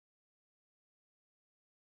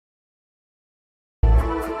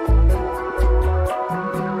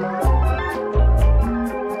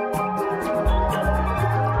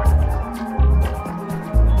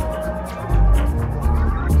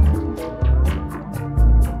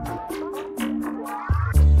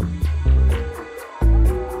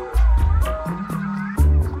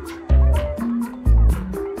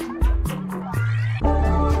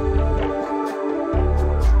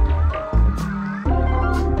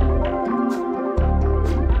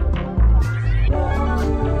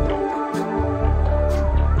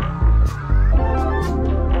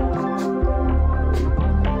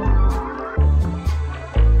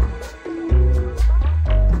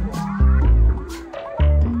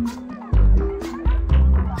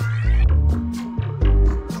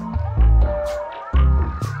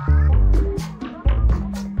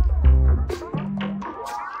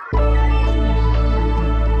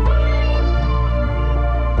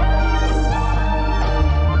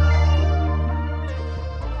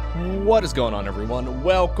What is going on, everyone?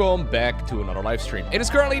 Welcome back to another live stream. It is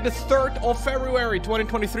currently the 3rd of February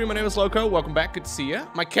 2023. My name is Lowko. Welcome back. Good to see you.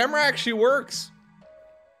 My camera actually works.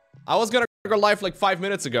 I was gonna go live like 5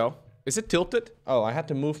 minutes ago. Is it tilted? Oh, I had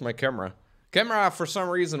to move my camera. Camera, for some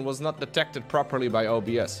reason, was not detected properly by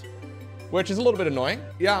OBS, which is a little bit annoying.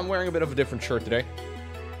 Yeah, I'm wearing a bit of a different shirt today.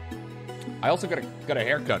 I also got a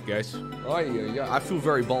haircut, guys. Oh, yeah. I feel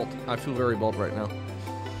very bald. I feel very bald right now.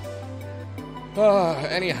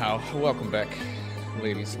 Anyhow, welcome back,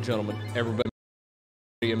 ladies and gentlemen, everybody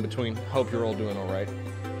in between. Hope you're all doing all right.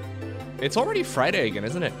 It's already Friday again,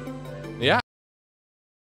 isn't it? Yeah.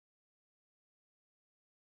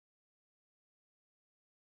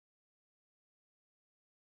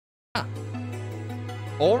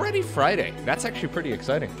 Already Friday. That's actually pretty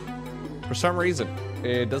exciting. For some reason,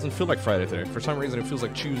 it doesn't feel like Friday today. For some reason, it feels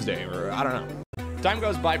like Tuesday, or I don't know. Time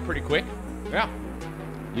goes by pretty quick. Yeah.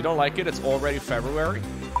 You don't like it? It's already February.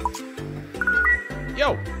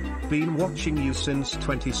 Yo! Been watching you since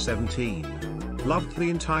 2017. Loved the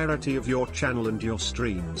entirety of your channel and your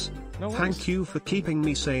streams. No worries. Thank you for keeping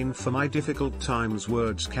me sane for my difficult times.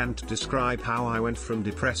 Words can't describe how I went from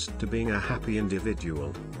depressed to being a happy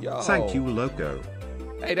individual. Yo. Thank you, Lowko.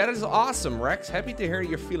 Hey, that is awesome, Rex. Happy to hear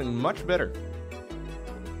you're feeling much better.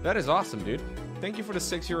 That is awesome, dude. Thank you for the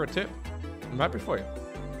 €6 tip. I'm happy for you.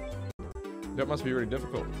 That must be really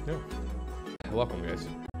difficult. Yeah. Welcome, guys.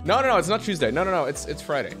 No, it's not Tuesday. No, it's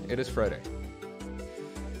Friday. It is Friday.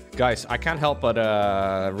 Guys, I can't help but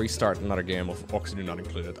restart another game of Oxygen Not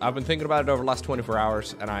Included. I've been thinking about it over the last 24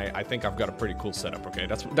 hours, and I think I've got a pretty cool setup, okay?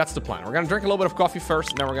 That's the plan. We're gonna drink a little bit of coffee first,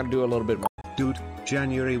 and then we're gonna do a little bit more. Dude,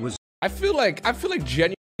 January was... I feel like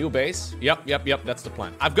January new base. Yep, that's the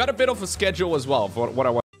plan. I've got a bit of a schedule as well for what I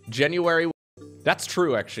want. January, that's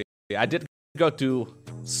true, actually. I did go to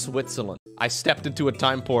Switzerland. I stepped into a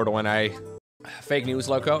time portal when I... Fake news,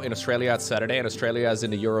 Lowko. In Australia, it's Saturday, and Australia is in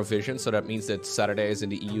the Eurovision, so that means that Saturday is in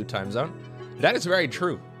the EU time zone. That is very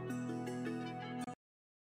true.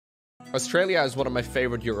 Australia is one of my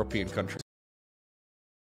favorite European countries.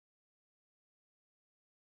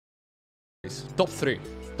 Top three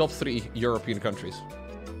European countries.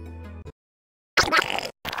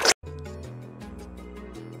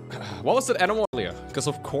 What was that animal earlier? Because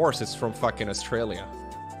of course it's from fucking Australia.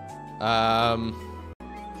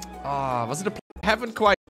 Was it a... Haven't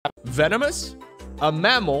quite... Venomous? A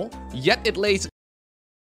mammal, yet it lays...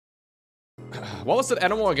 What was that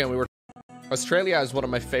animal again? Australia is one of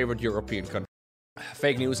my favorite European countries.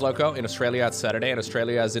 Fake news, Lowko. In Australia, it's Saturday, and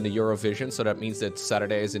Australia is in the Eurovision, so that means that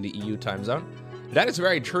Saturday is in the EU time zone. That is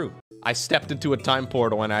very true. I stepped into a time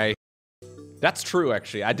portal when I... That's true,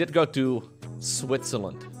 actually. I did go to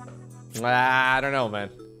Switzerland. I don't know, man.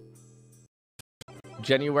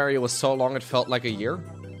 January was so long it felt like a year.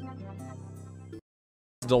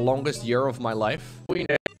 The longest year of my life.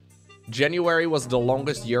 January was the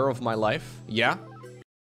longest year of my life. Yeah.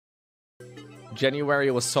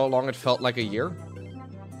 January was so long it felt like a year.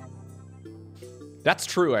 That's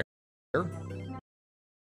true, actually.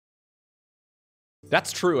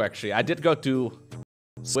 That's true, actually. I did go to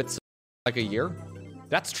Switzerland like a year.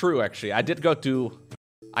 That's true, actually. I did go to...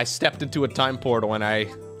 I stepped into a time portal and I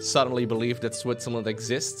suddenly believed that Switzerland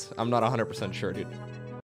exists. I'm not 100% sure, dude.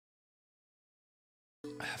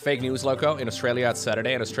 Fake news, Lowko. In Australia, it's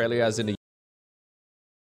Saturday, and Australia is in the...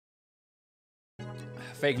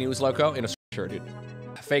 Fake news, Lowko. In Australia, sure, dude.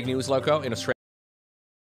 Fake news, Lowko. In Australia...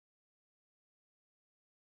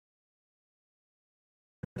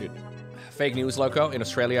 Dude. Fake news, Lowko. In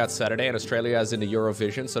Australia, it's Saturday, and Australia is in the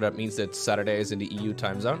Eurovision, so that means that Saturday is in the EU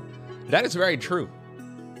time zone. That is very true.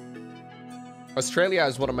 Australia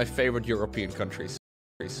is one of my favorite European countries.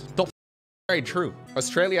 Top... Very true.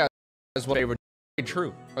 Australia is one of my favorite...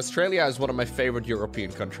 True. Australia is one of my favorite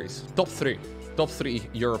European countries. Top three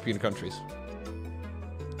European countries.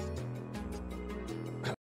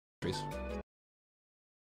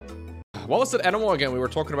 What was that animal again we were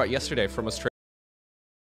talking about yesterday from Australia?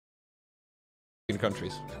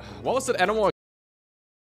 Countries. What was that animal?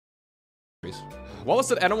 What was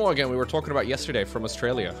that animal again we were talking about yesterday from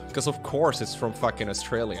Australia? Because of course it's from fucking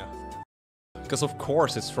Australia. Because of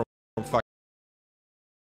course it's from fucking...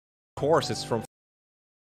 Of course it's from...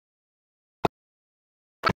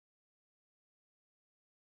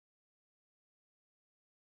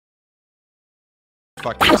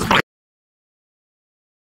 Fucking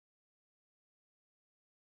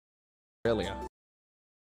Australia.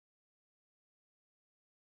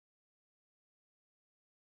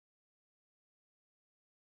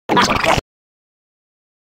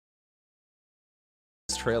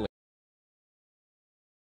 Australia.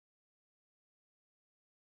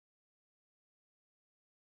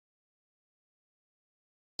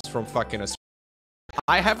 from fucking Australia.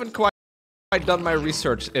 I haven't quite done my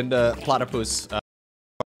research in the platypus.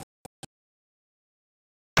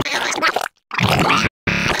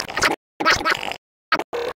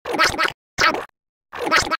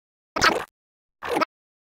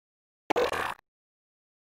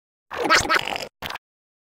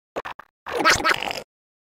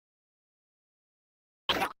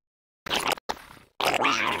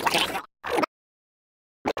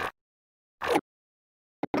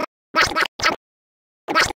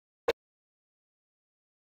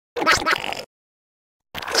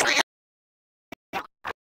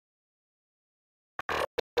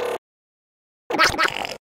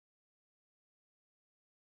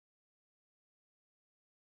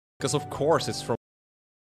 Because of course it's from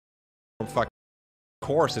fucking. Of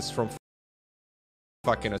course it's from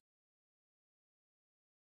fucking. Of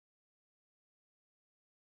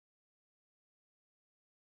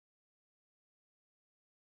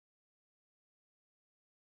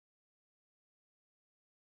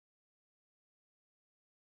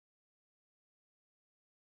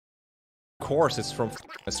course it's from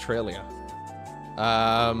Australia.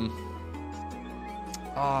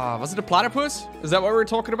 Was it a platypus? Is that what we were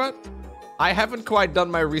talking about? I haven't quite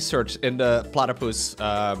done my research in the platypus.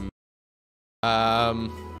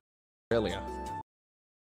 Australia.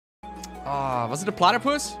 Was it a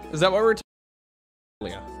platypus? Is that what we were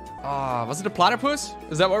talking about? Was it a platypus?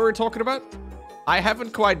 Is that what we were talking about? I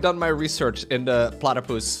haven't quite done my research in the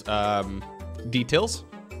platypus details,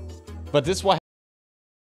 but this one.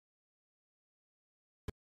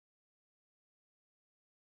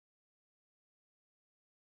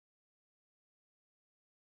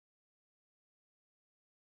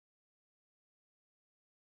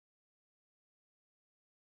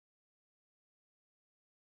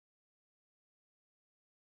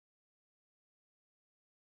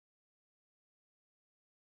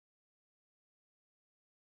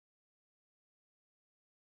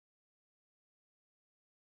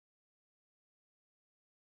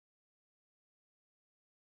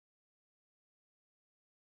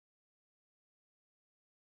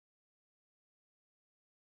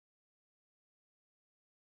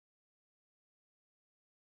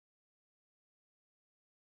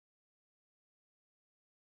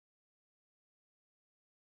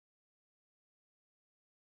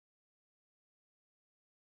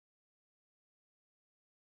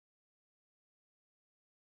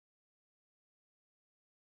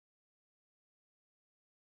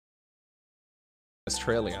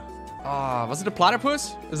 Australia. Was it a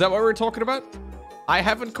platypus? Is that what we were talking about? I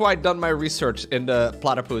haven't quite done my research in the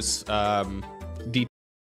platypus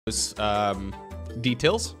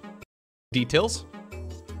details,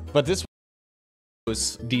 but this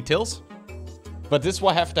was details. But this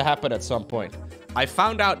will have to happen at some point. I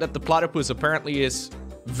found out that the platypus apparently is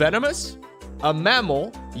venomous, a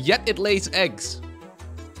mammal, yet it lays eggs.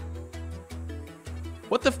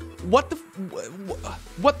 What the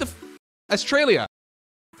Australia?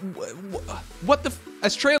 What the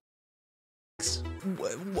Australia?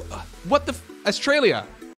 What the Australia?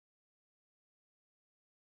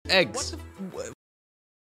 Eggs.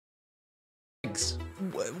 Eggs.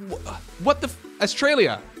 What the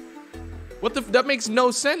Australia? What the? That makes no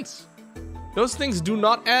sense. Those things do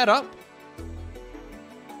not add up.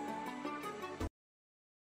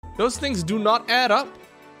 Those things do not add up.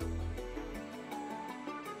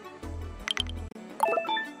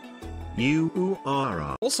 You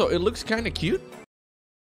are. Also, it looks kind of cute.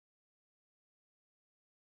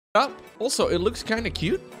 Also, it looks kind of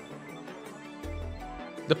cute.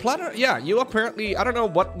 The platter, yeah, you apparently, I don't know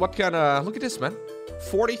what kind of, look at this, man.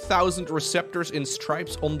 40,000 receptors in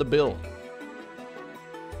stripes on the bill.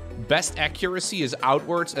 Best accuracy is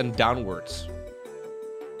outwards and downwards.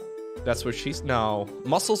 That's what she's, no.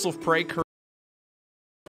 Muscles of prey,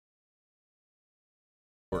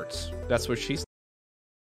 that's what she's,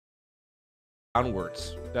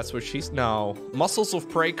 downwards. That's what she's, no. Muscles of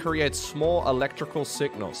prey create small electrical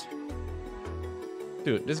signals.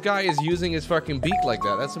 Dude, this guy is using his fucking beak like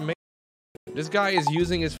that. That's amazing. This guy is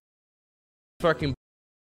using his fucking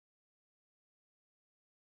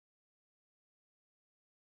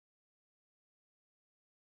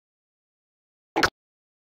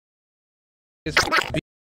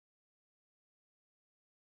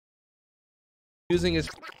using his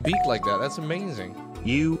beak like that. That's amazing.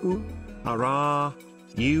 You are.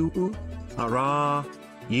 You are.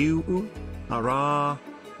 You are.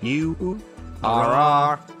 You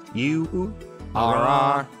R. You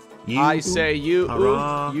R. I say you.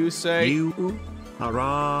 You say you.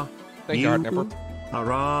 Are. Thank you, Hard Nipper.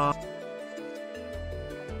 Are.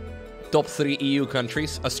 Top 3 EU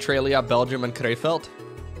countries: Australia, Belgium, and Krefeld.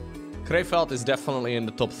 Krefeld is definitely in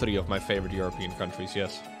the top 3 of my favorite European countries,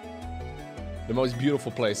 yes. The most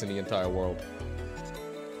beautiful place in the entire world.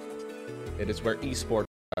 It is where esports in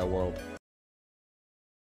the entire world.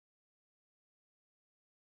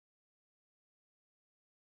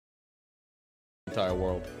 Entire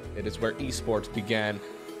world. It is where esports began,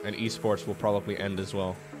 and esports will probably end as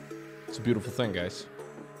well. It's a beautiful thing, guys.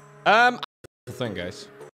 Beautiful thing, guys.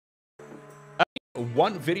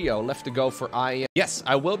 One video left to go for IEM. Yes,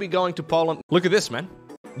 I will be going to Poland. Look at this, man.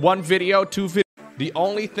 1 video, 2 videos. The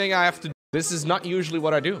only thing I have to do, this is not usually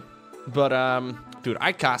what I do. But, dude,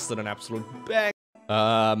 I casted an absolute bang.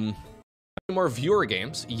 More viewer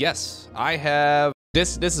games. Yes, I have.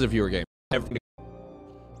 This is a viewer game.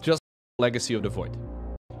 Just Legacy of the Void.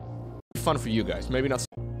 Fun for you guys. Maybe not.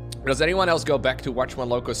 Does anyone else go back to watch when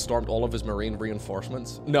Lowko stormed all of his marine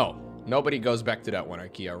reinforcements? No. Nobody goes back to that one,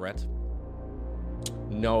 IKEA Red.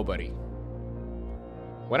 Nobody.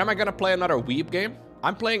 When am I gonna play another Weeb game?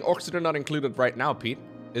 I'm playing Oxygen Not Included right now, Pete.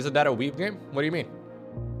 Isn't that a Weeb game? What do you mean?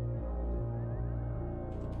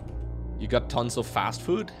 You got tons of fast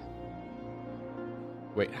food?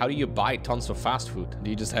 Wait, how do you buy tons of fast food? Do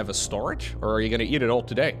you just have a storage? Or are you gonna eat it all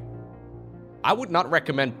today? I would not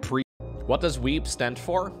recommend pre... What does Weeb stand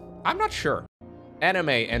for? I'm not sure. Anime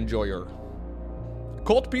enjoyer.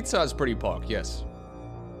 Cold pizza is pretty pog, yes.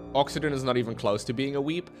 Oxygen is not even close to being a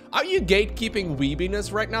weeb. Are you gatekeeping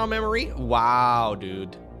weebiness right now, Memory? Wow,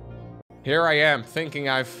 dude. Here I am, thinking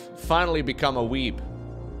I've finally become a weeb.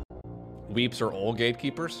 Weebs are all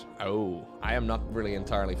gatekeepers? Oh, I am not really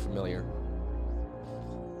entirely familiar.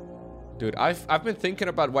 Dude, I've been thinking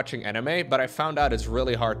about watching anime, but I found out it's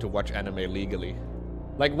really hard to watch anime legally.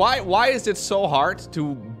 Like, why is it so hard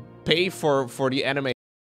to pay for the anime?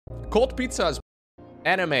 Cold pizza is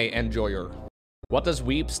anime enjoyer. What does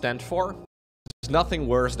Weeb stand for? There's nothing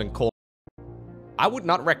worse than cold. I would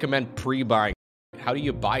not recommend pre-buying. How do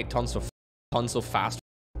you buy tons of fast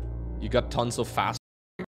food? You got tons of fast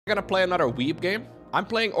food. You're gonna play another Weeb game? I'm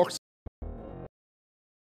playing Orcs.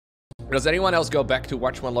 Does anyone else go back to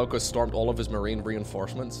watch when Lowko stormed all of his marine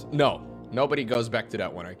reinforcements? No. Nobody goes back to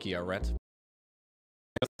that one, IKEA Red.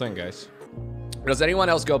 Good thing, guys. Does anyone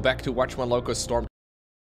else go back to watch when Lowko stormed...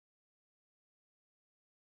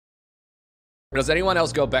 Does anyone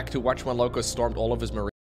else go back to watch when Lowko stormed all of his marine...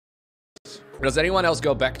 Does anyone else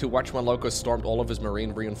go back to watch when Lowko stormed all of his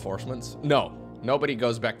marine reinforcements? No. Nobody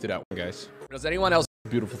goes back to that one, guys. Does anyone else...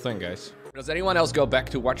 Beautiful thing, guys. Does anyone else go back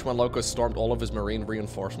to watch when Lowko stormed all of his marine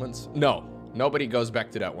reinforcements? No. Nobody goes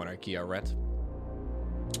back to that one, IKEA Red.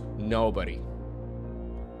 Nobody.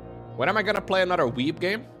 When am I gonna play another Weeb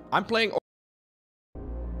game? I'm playing...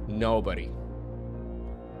 Nobody.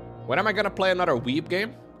 When am I gonna play another Weeb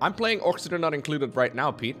game? I'm playing Oxygen Not Included right now,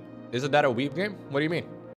 Pete. Isn't that a Weeb game? What do you mean?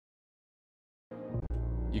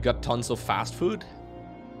 You got tons of fast food?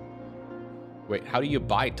 Wait, how do you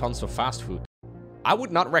buy tons of fast food? I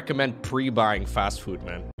would not recommend pre-buying fast food,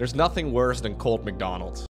 man. There's nothing worse than cold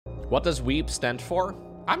McDonald's. What does Weeb stand for?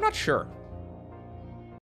 I'm not sure.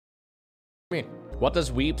 What do you mean? What does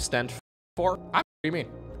Weeb stand for? What do you mean?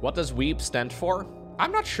 What does Weeb stand for?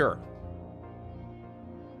 I'm not sure.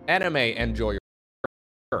 Anime enjoyer.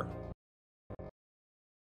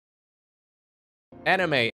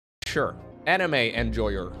 Anime, sure. Anime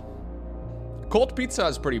enjoyer. Cold pizza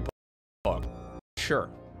is pretty pog. Sure.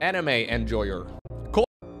 Anime enjoyer. Cold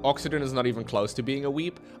Oxygen is not even close to being a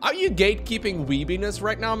weeb. Are you gatekeeping weebiness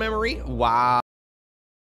right now, Memory? Wow.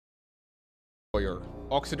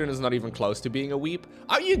 Oxygen is not even close to being a weeb.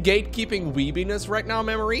 Are you gatekeeping weebiness right now,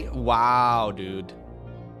 Memory? Wow, dude.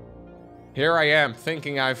 Here I am,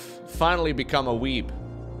 thinking I've finally become a weeb.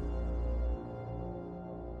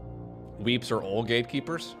 Weeps are all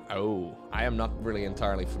gatekeepers? Oh, I am not really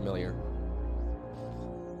entirely familiar.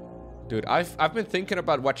 Dude, I've been thinking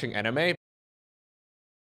about watching anime.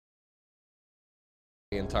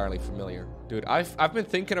 Entirely familiar. Dude, I've been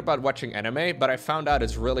thinking about watching anime, but I found out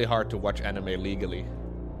it's really hard to watch anime legally.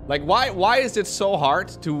 Like, why is it so hard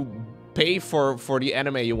to pay for the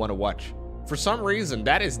anime you want to watch? For some reason,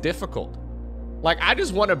 that is difficult. Like, I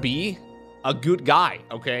just want to be a good guy,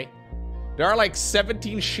 okay? There are like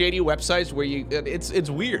 17 shady websites where you... It's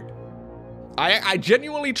weird. I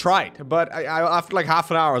genuinely tried, but I after like half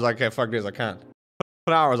an hour, I was like, okay, fuck this, I can't. Half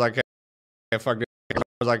an hour, I was like, okay, fuck this. I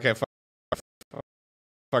was like, okay,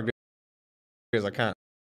 fuck this, I can't.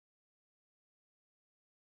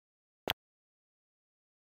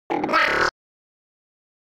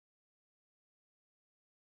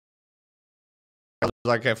 I was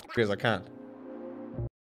like, okay, fuck this, I can't.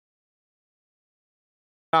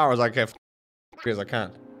 I was like, okay, fuck this, I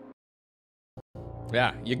can't.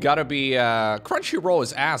 Yeah, you gotta be, Crunchyroll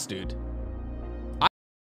is ass, dude.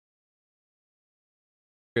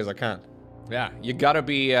 Because I can't. Yeah, you gotta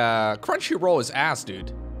be, Crunchyroll is ass,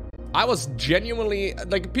 dude. I was genuinely,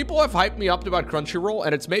 like, people have hyped me up about Crunchyroll,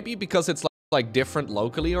 and it's maybe because it's, like different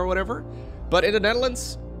locally or whatever. But in the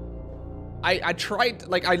Netherlands, I tried,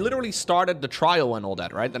 like, I literally started the trial and all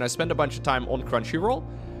that, right? And I spent a bunch of time on Crunchyroll.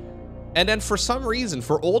 And then for some reason,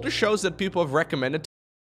 for all the shows that people have recommended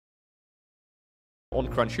on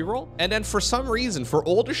Crunchyroll, and then for some reason, for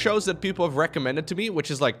all the shows that people have recommended to me,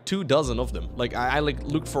 which is like 24 of them, like I like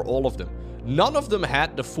looked for all of them, none of them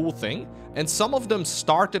had the full thing, and some of them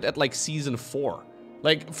started at like season 4.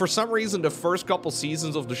 Like, for some reason, the first couple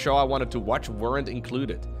seasons of the show I wanted to watch weren't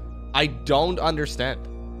included. I don't understand.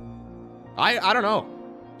 I don't know.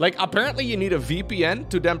 Like, apparently you need a VPN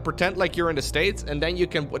to then pretend like you're in the States, and then you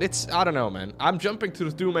can, it's, I don't know, man. I'm jumping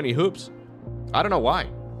through too many hoops. I don't know why.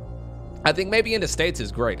 I think maybe in the States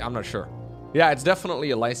is great. I'm not sure. Yeah, it's definitely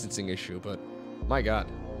a licensing issue, but my God.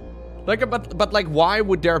 Like, but like, why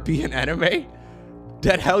would there be an anime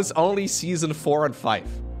that has only season 4 and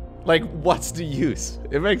 5? Like, what's the use?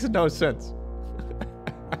 It makes no sense.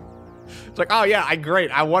 It's like, oh yeah,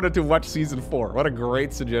 great. I wanted to watch season 4. What a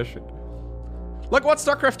great suggestion. Like, what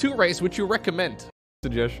StarCraft 2 race would you recommend?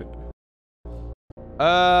 Suggestion.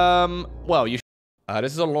 Well, you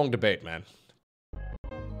this is a long debate, man.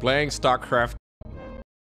 Playing StarCraft.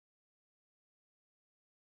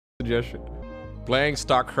 Suggestion. Playing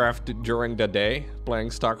StarCraft during the day. Playing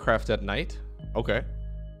StarCraft at night. Okay.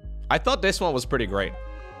 I thought this one was pretty great.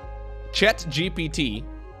 ChatGPT.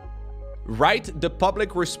 Write the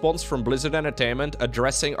public response from Blizzard Entertainment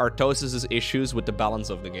addressing Arthos's issues with the balance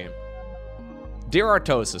of the game. Dear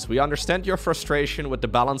Arthos, we understand your frustration with the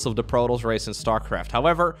balance of the Protoss race in StarCraft.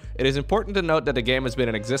 However, it is important to note that the game has been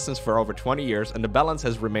in existence for over 20 years and the balance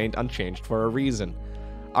has remained unchanged for a reason.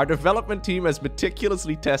 Our development team has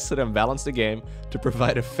meticulously tested and balanced the game to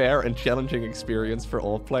provide a fair and challenging experience for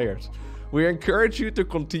all players. We encourage you to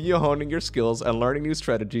continue honing your skills and learning new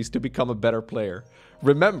strategies to become a better player.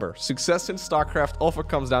 Remember, success in StarCraft often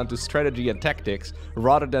comes down to strategy and tactics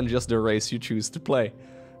rather than just the race you choose to play.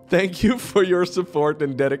 Thank you for your support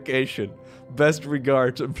and dedication. Best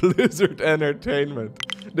regards, Blizzard Entertainment.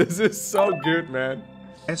 This is so good, man.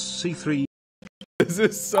 SC3. This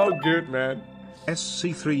is so good, man.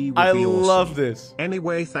 SC3 would I be awesome. love this.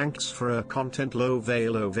 Anyway, thanks for content, Love.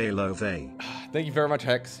 Thank you very much,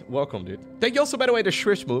 Hex. Welcome, dude. Thank you also, by the way, to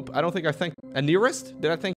Shrish I don't think I thanked. And Nearest?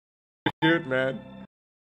 Did I thank? Good, man.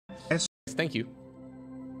 Thank you.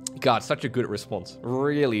 God, such a good response.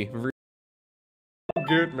 Really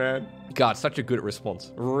good, man. God, such a good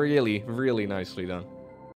response. Really nicely done.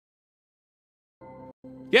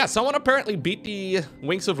 Yeah, someone apparently beat the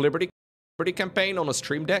Wings of Liberty campaign on a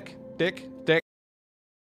stream deck.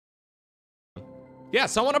 Yeah,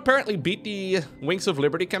 someone apparently beat the Wings of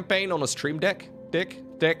Liberty campaign on a stream deck.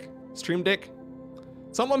 Stream deck.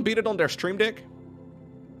 Someone beat it on their stream deck.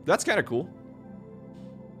 That's kind of cool.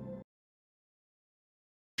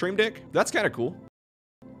 Stream deck. That's kind of cool.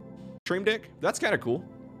 Stream deck. That's kind of cool.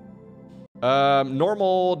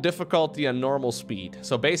 Normal difficulty and normal speed.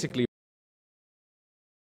 So basically,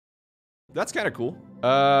 that's kind of cool.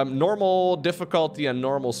 Normal difficulty and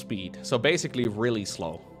normal speed. So basically, really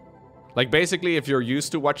slow. Like, basically, if you're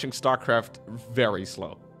used to watching StarCraft, very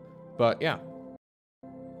slow. But, yeah.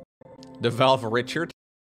 The Valve Richard.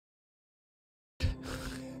 The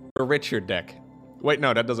Richard deck. Wait,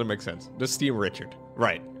 no, that doesn't make sense. The Steam Richard.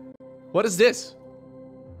 Right. What is this?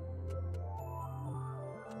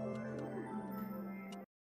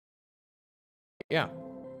 Yeah.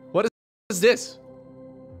 What is this?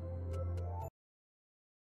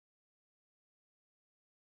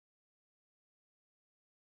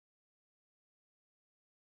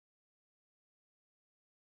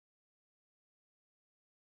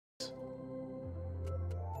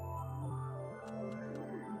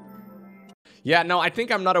 Yeah, no, I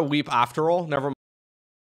think I'm not a weep after all. Never mind.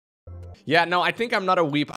 Yeah, no, I think I'm not a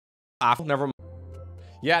weep after. Never mind.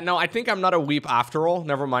 Yeah, no, I think I'm not a weep after all.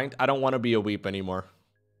 Never mind. I don't want to be a weep anymore.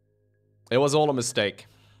 It was all a mistake.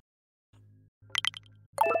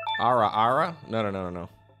 Ara? No.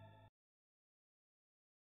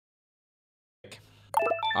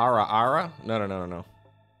 Ara? No.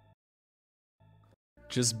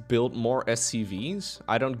 Just build more SCVs?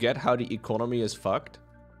 I don't get how the economy is fucked.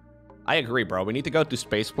 I agree, bro. We need to go to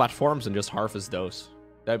space platforms and just harvest those.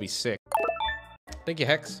 That'd be sick. Thank you,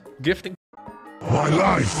 Hex. Gifting. My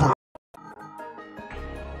life.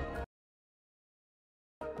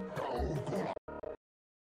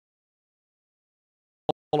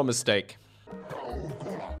 All a mistake.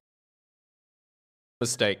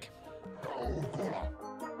 Mistake.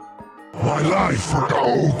 My life for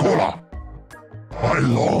Coca-Cola. I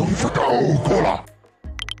long for Coca-Cola.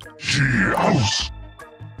 She house.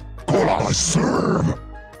 Cola I serve.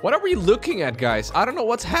 What are we looking at, guys? I don't know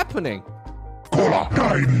what's happening. Cola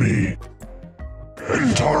guide me.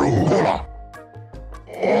 Entaro Cola.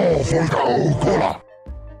 All for Coca-Cola.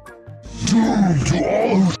 Doom to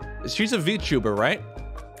all. She's a VTuber, right?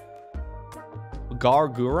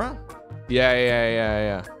 Gargura?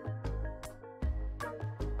 Yeah.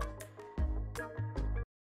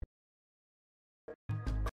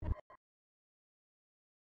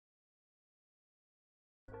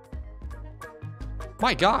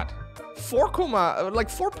 My God,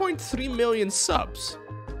 4.3 million subs,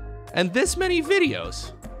 and this many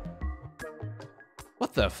videos.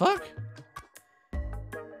 What the fuck?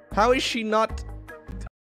 How is she not?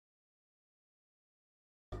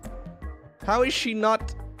 How is she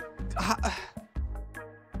not?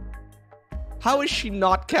 How is she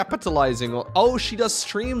not capitalizing on? Oh, she does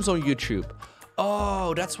streams on YouTube.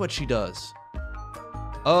 Oh, that's what she does.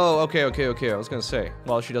 Oh, okay. I was gonna say,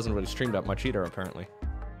 well, she doesn't really stream that much either, apparently.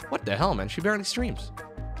 What the hell, man? She barely streams.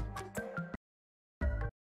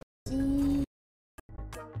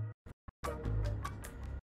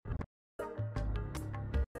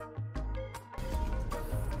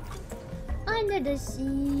 Under the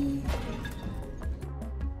sea.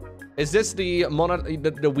 Is this the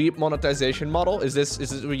Weeb monetization model? Is this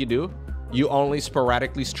what you do? You only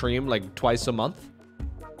sporadically stream like twice a month?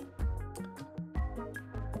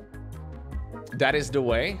 That is the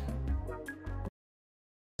way.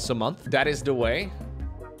 A month. That is the way.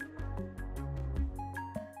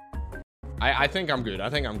 I think I'm good. I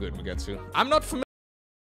think I'm good, Mugetsu. I'm not familiar.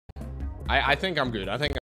 I think I'm good. I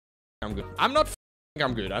think I'm good. I'm not.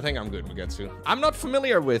 I'm good. I think I'm good, Mugetsu. I'm not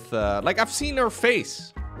familiar with like I've seen her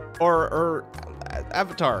face or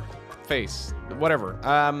avatar face, whatever.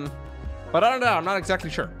 But I don't know. I'm not exactly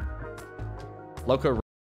sure. Lowko,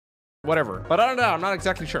 whatever. But I don't know. I'm not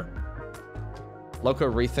exactly sure.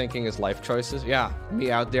 Lowko rethinking his life choices. Yeah,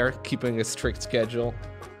 me out there keeping a strict schedule.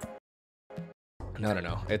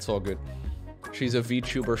 No. It's all good. She's a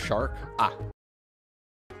VTuber shark. Ah.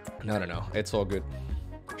 No. It's all good.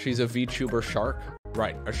 She's a VTuber shark.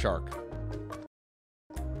 Right, a shark.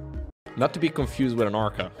 Not to be confused with an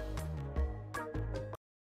orca.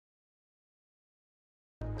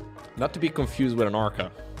 Not to be confused with an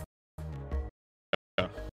orca.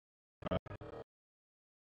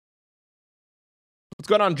 What's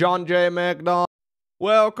going on, John J. McDonald?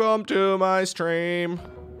 Welcome to my stream.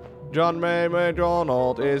 John May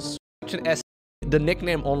McDonald is the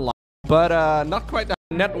nickname online, but not quite the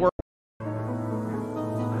network.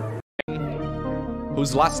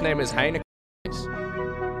 Whose last name is Heineken.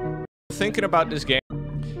 Thinking about this game.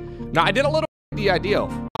 Now, I did a little bit of the idea of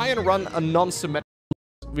try and run a non-symmetrical.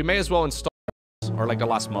 We may as well install it, or like the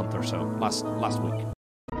last month or so, last week.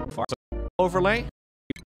 Overlay.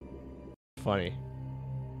 Funny.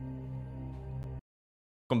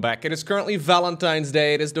 Welcome back. It is currently Valentine's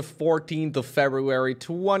Day. It is the 14th of February,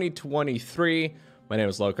 2023. My name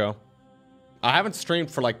is Lowko. I haven't streamed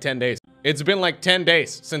for like 10 days. It's been like 10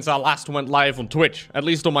 days since I last went live on Twitch, at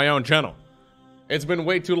least on my own channel. It's been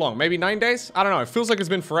way too long. Maybe 9 days? I don't know. It feels like it's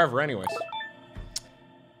been forever anyways.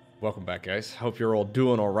 Welcome back, guys. Hope you're all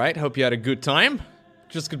doing all right. Hope you had a good time.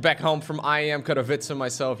 Just got back home from IEM Katowice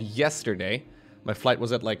myself yesterday. My flight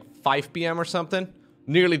was at like 5 p.m. or something.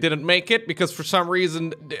 Nearly didn't make it because for some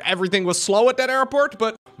reason everything was slow at that airport,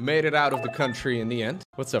 but made it out of the country in the end.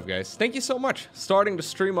 What's up, guys? Thank you so much. Starting the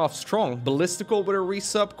stream off strong. Ballistical with a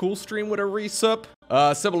resub. Cool Stream with a resub.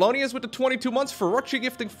 Cebalonius with the 22 months. Ferrocci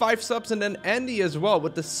gifting 5 subs. And then Andy as well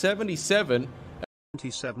with the 77.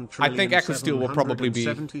 I think Echo Steel will probably be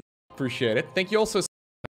appreciated. Thank you also.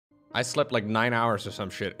 I slept like 9 hours or some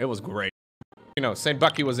shit. It was great. You know, St.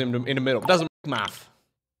 Bucky was in the middle. Doesn't make math.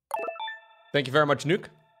 Thank you very much, Nuke.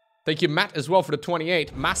 Thank you, Matt, as well for the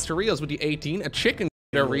 28. Master Rios with the 18. A chicken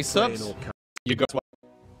their resubs. You go.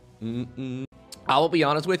 I will be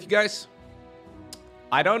honest with you guys.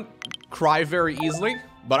 I don't cry very easily,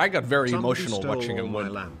 but I got very emotional watching him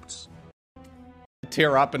win.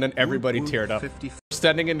 Tear up, and then everybody teared up.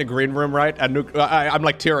 Standing in the green room, right? And Nuke, I'm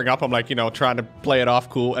like tearing up. I'm like, you know, trying to play it off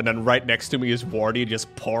cool, and then right next to me is Wardy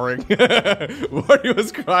just pouring. Wardy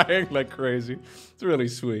was crying like crazy. It's really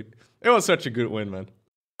sweet. It was such a good win, man.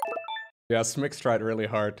 Yeah, Smix tried really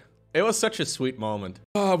hard. It was such a sweet moment.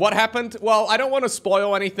 What happened? Well, I don't want to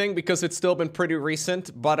spoil anything because it's still been pretty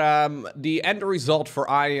recent, but the end result for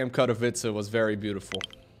IEM Katowice was very beautiful.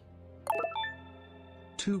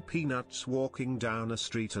 2 peanuts walking down a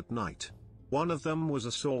street at night. One of them was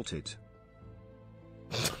assaulted.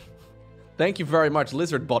 Thank you very much,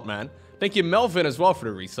 Lizard Botman. Thank you, Melvin, as well, for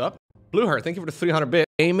the resub. Blueheart, thank you for the 300 bit.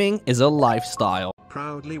 Gaming is a lifestyle.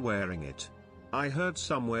 Proudly wearing it. I heard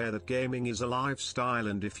somewhere that gaming is a lifestyle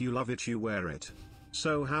and if you love it, you wear it.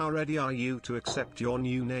 So how ready are you to accept your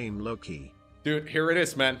new name, Loki? Dude, here it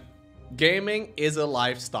is, man. Gaming is a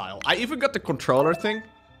lifestyle. I even got the controller thing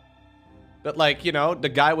that, like, you know, the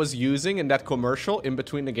guy was using in that commercial in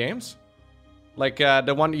between the games. Like,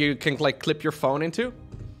 the one you can, like, clip your phone into.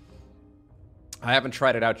 I haven't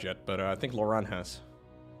tried it out yet, but I think Laurent has.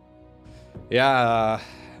 Yeah,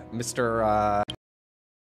 Mr.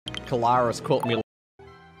 Kalaris quote me.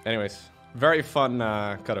 Anyways, very fun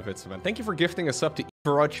cut of hits, man. Thank you for gifting us up to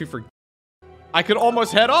Ivarachi for... I could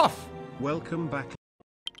almost head off! Welcome back.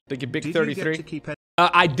 Thank you, Big Did 33. You get to keep it?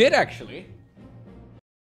 I did, actually.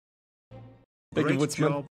 Thank you, Great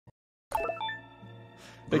Woodsman. job.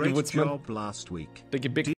 Thank you, Great Woodsman. job last week. Thank you,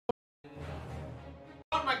 Big...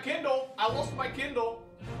 I my Kindle! I lost my Kindle!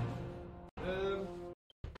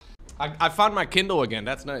 I found my Kindle again,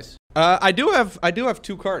 that's nice. I do have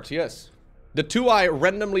 2 cards, yes. The 2 I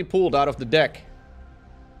randomly pulled out of the deck.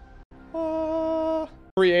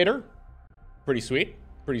 Creator. Pretty sweet.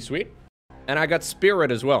 Pretty sweet. And I got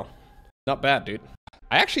Spirit as well. Not bad, dude.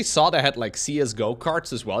 I actually saw they had like CSGO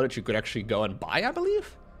cards as well that you could actually go and buy, I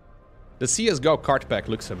believe. The CSGO card pack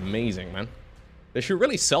looks amazing, man. They should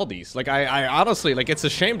really sell these. Like, I honestly, like, it's a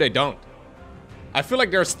shame they don't. I feel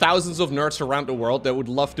like there's thousands of nerds around the world that would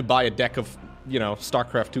love to buy a deck of, you know,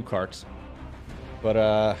 StarCraft 2 cards.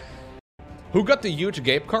 But, who got the huge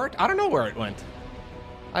Gape card? I don't know where it went.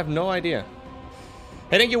 I have no idea.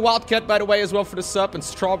 Hey, thank you, Wildcat, by the way, as well for the sub, and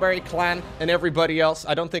Strawberry Clan, and everybody else.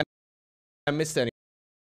 I don't think I missed any.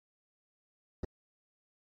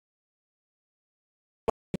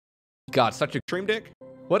 God, such a stream dick.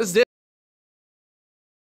 What is this?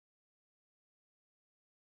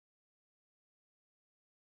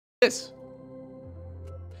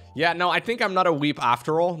 Yeah, no, I think I'm not a weep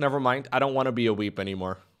after all. Never mind. I don't want to be a weep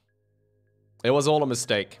anymore. It was all a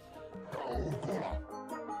mistake.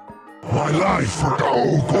 My life for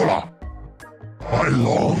Coca-Cola. I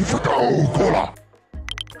long for Coca-Cola.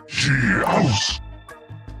 She house.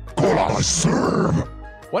 Cola I serve.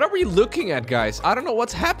 What are we looking at, guys? I don't know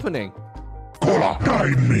what's happening. Cola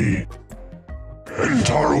guide me.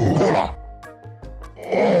 Entaro Cola.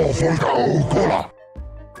 All for Coca-Cola.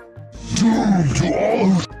 Doom to all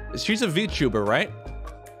who... She's a VTuber, right?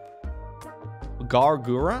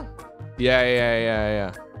 Gargura?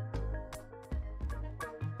 Yeah.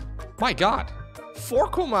 My god.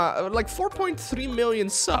 4.3 million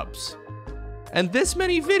subs. And this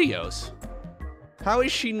many videos. How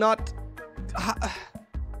is she not...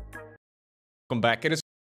 Come back. It is...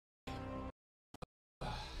 I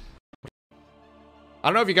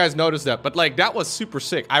don't know if you guys noticed that, but like, that was super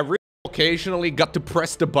sick. I really occasionally got to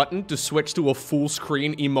press the button to switch to a full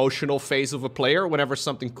screen emotional phase of a player whenever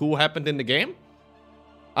something cool happened in the game.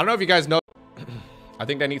 I don't know if you guys know. I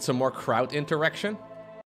think they need some more crowd interaction.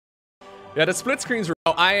 Yeah, the split screens were...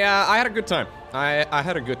 Oh, I had a good time. I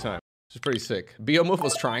had a good time. Which is pretty sick. Biomove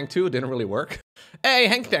was trying to, didn't really work. Hey,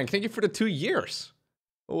 Hank Tank, thank you for the 2 years.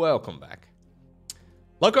 Welcome back.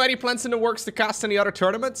 Lowko, any plans in the works to cast any other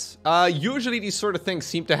tournaments? Usually these sort of things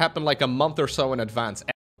seem to happen like a month or so in advance.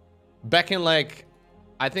 Back in like,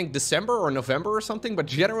 I think December or November or something, but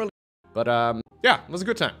generally... But yeah, it was a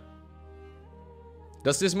good time.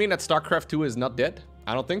 Does this mean that StarCraft 2 is not dead?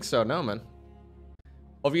 I don't think so, no, man.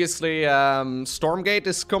 Obviously, Stormgate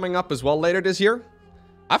is coming up as well later this year.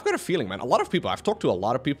 I've got a feeling, man. A lot of people, I've talked to a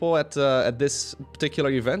lot of people at this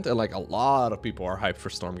particular event, and like a lot of people are hyped for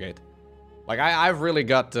Stormgate. Like, I've really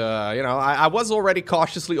got, you know, I was already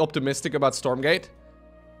cautiously optimistic about Stormgate.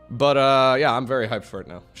 But, yeah, I'm very hyped for it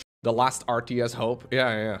now. The last RTS hope.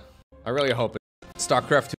 Yeah. I really hope it.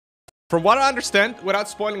 StarCraft 2. From what I understand, without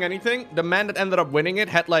spoiling anything, the man that ended up winning it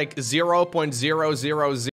had like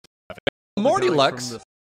 0.000. Morty Lux,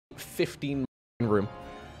 15 room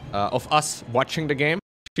of us watching the game.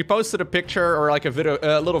 She posted a picture or like a video,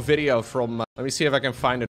 a little video from. Let me see if I can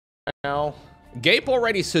find it now. Gape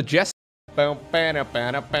already suggested.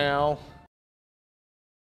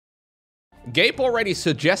 Gape already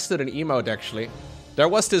suggested an emote. Actually, there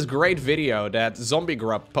was this great video that Zombie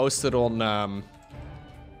Grub posted on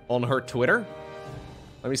her Twitter.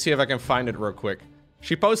 Let me see if I can find it real quick.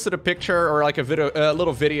 She posted a picture or like a video, a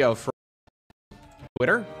little video from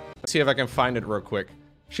Twitter. Let's see if I can find it real quick.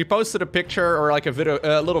 She posted a picture or like a video,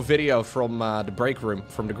 a little video from the break room,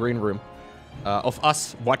 from the green room, of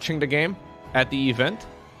us watching the game at the event.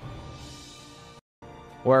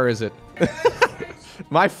 Where is it?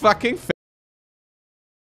 My fucking face.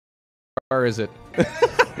 Where is it?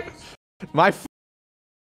 My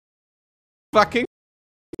fucking...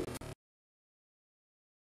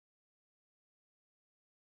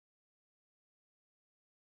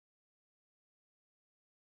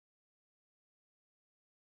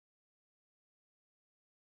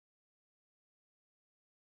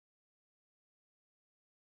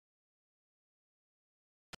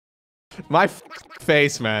 My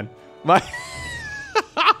face, man. My...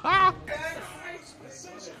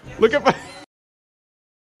 Look at my...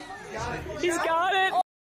 He's got it!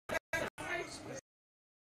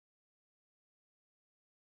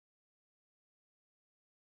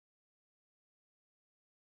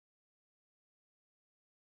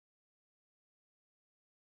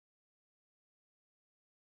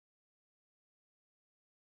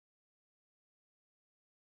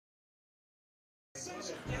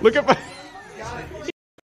 Look at my...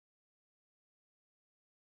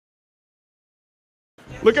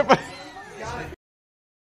 Look at my...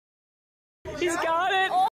 He's got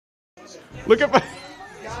it! Look at my...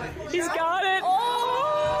 He's got it!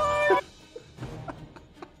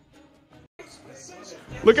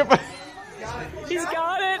 Look at my... He's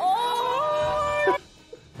got it!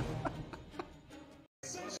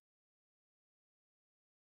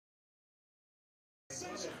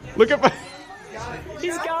 Look at my...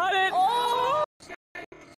 He's got it!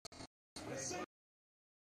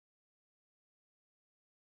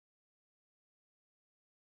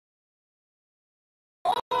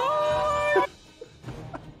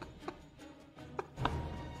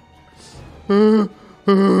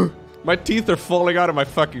 My teeth are falling out of my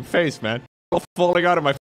fucking face, man. Falling out of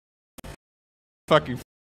my fucking...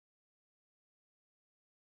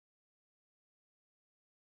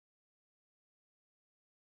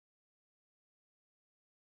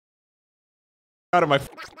 out of my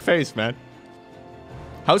face, man.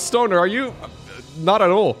 How stoned are you? Not at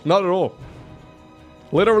all. Not at all.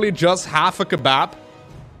 Literally just half a kebab.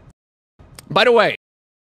 By the way.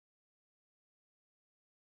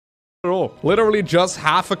 Not at all. Literally just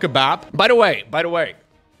half a kebab. By the way.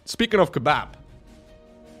 Speaking of kebab.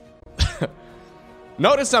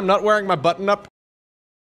 Notice I'm not wearing my button up.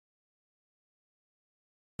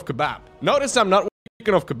 Kebab. Notice I'm not...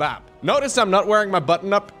 Speaking of kebab. Notice I'm not wearing my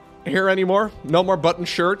button up here anymore. No more button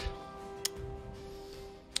shirt.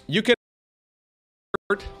 You can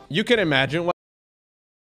imagine what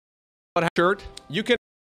shirt. You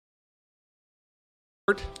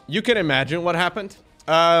can imagine what happened.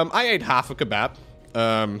 I ate half a kebab.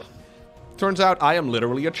 Turns out I am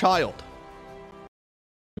literally a child.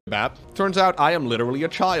 Turns out I am literally a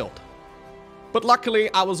child. But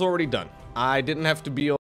luckily I was already done. I didn't have to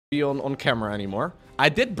be on camera anymore. I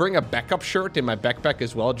did bring a backup shirt in my backpack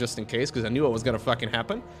as well, just in case, because I knew it was gonna fucking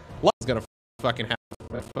happen. What was gonna fucking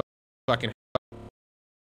happen? Fucking.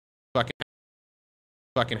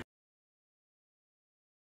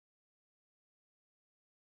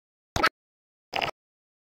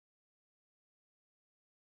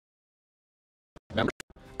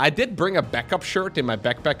 I did bring a backup shirt in my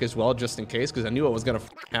backpack as well, just in case, because I knew it was gonna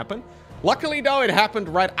happen. Luckily, though, it happened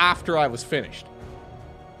right after I was finished.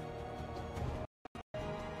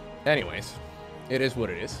 Anyways, it is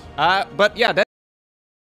what it is. But yeah, that...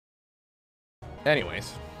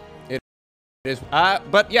 Anyways, it is...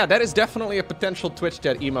 but yeah, that is definitely a potential Twitch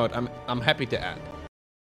chat emote I'm happy to add.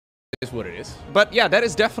 It is what it is. But yeah, that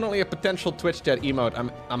is definitely a potential Twitch chat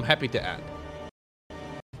emote I'm happy to add.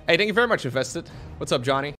 Hey, thank you very much, Invested. What's up,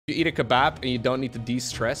 Johnny? You eat a kebab and you don't need to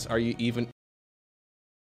de-stress, are you even...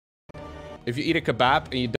 If you eat a kebab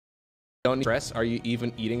and you don't need stress, are you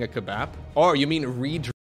even eating a kebab? Or you mean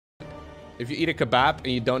redress? If you eat a kebab and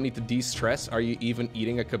you don't need to de-stress, are you even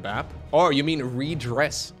eating a kebab? Or you mean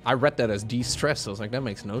redress? I read that as de-stress. I was like, that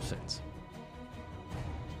makes no sense.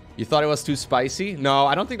 You thought it was too spicy? No,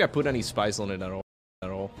 I don't think I put any spice on it at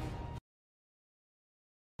all.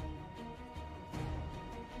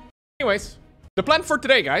 Anyways, the plan for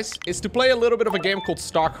today, guys, is to play a little bit of a game called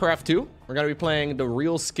StarCraft 2. We're gonna be playing the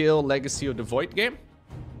Real Skill Legacy of the Void game.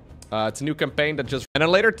 It's a new campaign that just... And then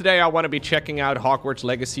later today, I want to be checking out Hogwarts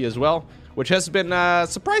Legacy as well, which has been a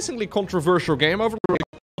surprisingly controversial game over... We'll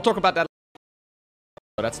talk about that.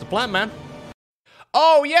 But that's the plan, man.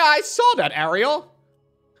 Oh, yeah, I saw that, Ariel.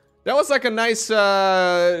 That was like a nice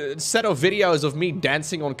set of videos of me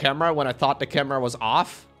dancing on camera when I thought the camera was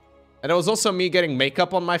off. And it was also me getting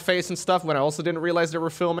makeup on my face and stuff when I also didn't realize they were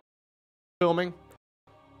filming.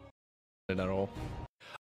 At all.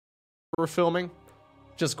 We're filming.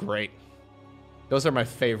 Just great. Those are my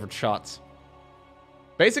favorite shots.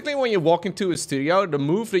 Basically, when you walk into a studio, the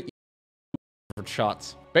move that you for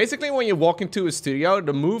shots. Basically, when you walk into a studio,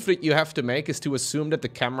 the move that you have to make is to assume that the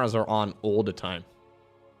cameras are on all the time.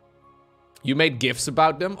 You made GIFs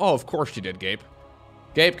about them? Oh, of course you did, Gabe.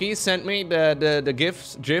 Gabe, can you send me the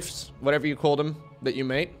GIFs, whatever you call them, that you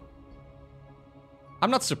made? I'm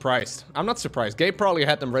not surprised. I'm not surprised. Gabe probably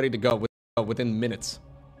had them ready to go within minutes.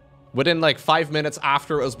 Within like 5 minutes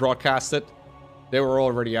after it was broadcasted, they were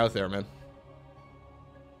already out there, man.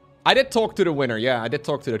 I did talk to the winner. Yeah, I did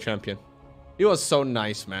talk to the champion. He was so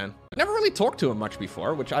nice, man. I never really talked to him much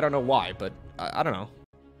before, which I don't know why, but I don't know.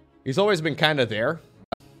 He's always been kind of there.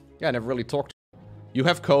 Yeah, I never really talked to him. You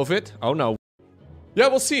have COVID? Oh, no. Yeah,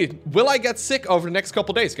 we'll see. Will I get sick over the next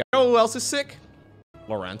couple days, guys? You know who else is sick?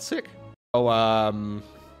 Laurent's sick. Oh,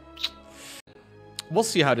 we'll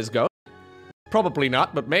see how this goes. Probably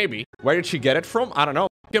not, but maybe. Where did she get it from? I don't know.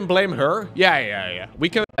 We can blame her. Yeah. We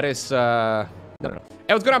can... That is, I don't know.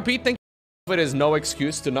 Hey, what's going on, Pete? Thank you. It is no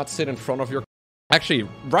excuse to not sit in front of your... Actually,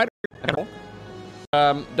 right...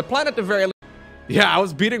 the plan at the very... Yeah, I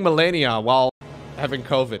was beating Melania while having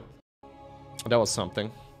COVID. That was something.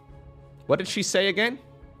 What did she say again?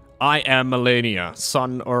 I am Melania,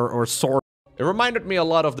 son or sword. It reminded me a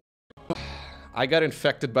lot of the... I got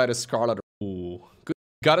infected by the Scarlet... Ooh. Good.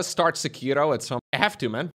 Gotta start Sekiro at some... I have to,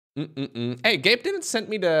 man. Hey, Gabe didn't send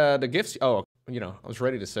me the gifts. Oh, you know, I was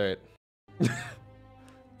ready to say it.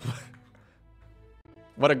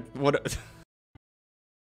 What a...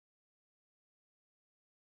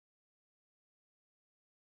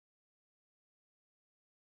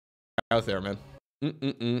 Out there, man.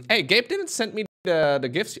 Hey, Gabe didn't send me the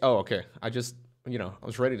gifts. Oh, okay. I just, you know, I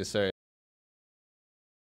was ready to say it.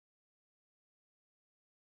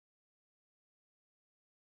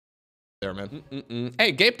 There, man.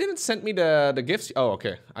 Hey, Gabe didn't send me the gifts. Oh,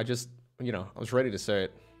 okay. I just, you know, I was ready to say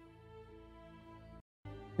it.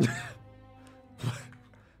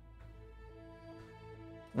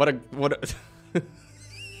 What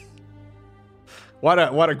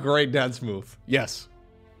a great dance move. Yes.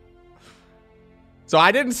 So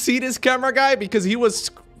I didn't see this camera guy because he was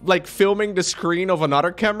like filming the screen of another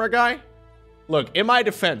camera guy. Look, in my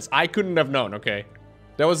defense, I couldn't have known, okay?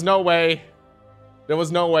 There was no way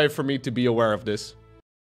for me to be aware of this.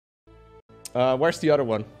 Where's the other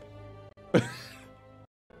one?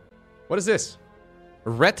 What is this?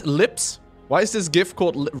 Red lips? Why is this GIF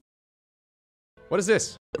called What is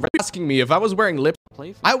this? Asking me if I was wearing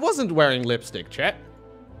lipstick. I wasn't wearing lipstick, chat.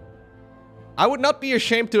 I would not be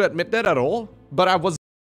ashamed to admit that at all, but I was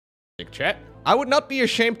chat. I would not be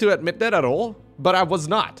ashamed to admit that at all, but I was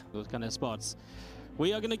not. Those kind of spots.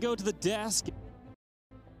 We are gonna go to the desk.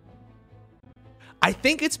 I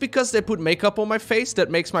think it's because they put makeup on my face that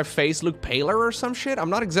makes my face look paler or some shit. I'm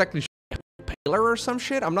not exactly sure. Paler or some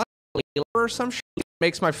shit. I'm not paler or some shit.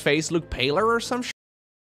 Makes my face look paler or some shit.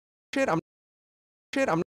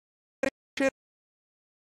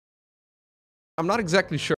 I'm not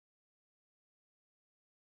exactly sure.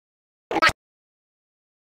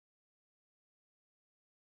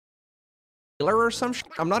 Or some shit.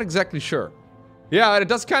 I'm not exactly sure. Yeah, it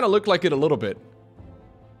does kind of look like it a little bit.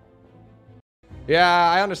 Yeah,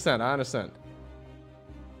 I understand.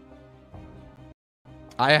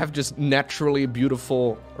 I have just naturally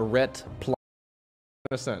beautiful red plump.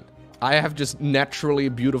 I have just naturally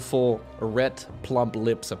beautiful red plump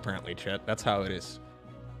lips, apparently, chat. That's how it is.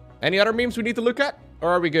 Any other memes we need to look at? Or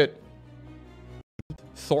are we good?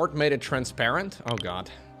 Thort made it transparent? Oh, God.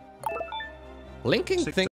 Linking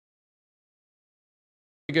things...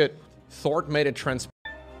 Good. Thort made it transparent.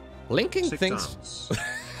 Linking things...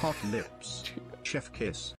 Hot lips. Chef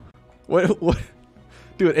kiss. What?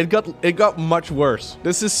 Dude, it got much worse.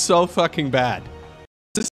 This is so fucking bad.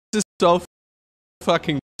 This is so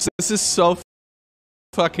fucking... This is so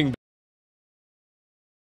fucking bad.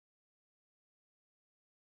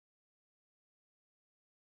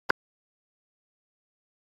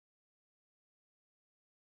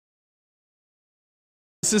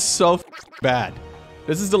 This is so bad.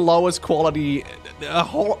 This is the lowest quality.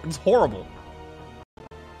 It's horrible.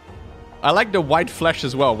 I like the white flesh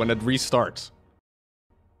as well when it restarts.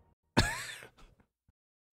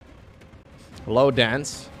 Low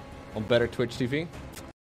dance on better Twitch TV.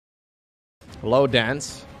 Low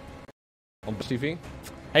dance on TV.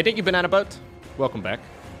 Hey, thank you, Banana Boat. Welcome back.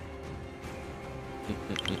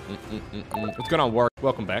 What's going on, work?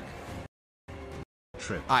 Welcome back.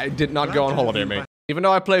 Trip. I did not go on holiday, mate. Even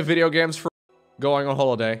though I play video games for going on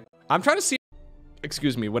holiday. I'm trying to see...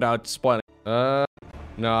 Excuse me, without spoiling. No,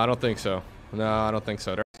 I don't think so. No, I don't think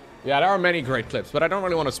so. Yeah, there are many great clips, but I don't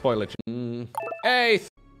really want to spoil it. Hey!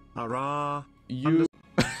 Hurrah! You...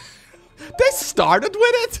 They started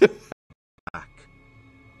with it?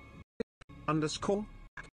 underscore.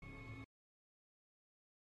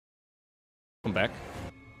 Welcome back.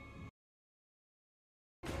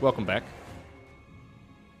 Welcome back.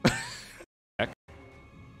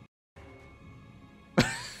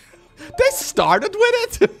 They started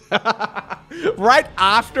with it? Right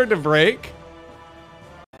after the break?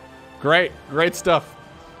 Great, great stuff.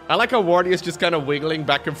 I like how Wardy is just kind of wiggling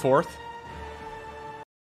back and forth.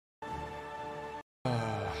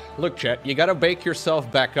 Look, Chet, you gotta bake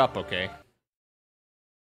yourself back up, okay?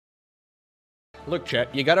 Look,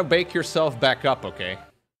 Chet, you gotta bake yourself back up, okay?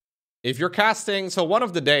 If you're casting, so one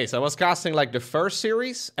of the days, I was casting like the first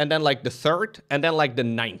series, and then like the third, and then like the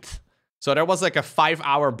 9th. So there was like a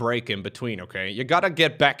 5-hour break in between, okay? You gotta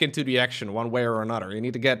get back into the action one way or another. You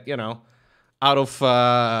need to get, you know, out of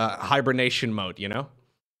hibernation mode, you know?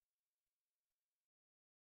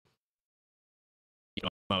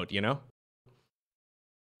 You know?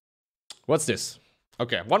 What's this?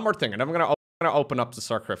 Okay, one more thing, and I'm gonna open up the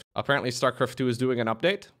StarCraft. Apparently StarCraft 2 is doing an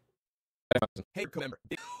update. Hey, remember.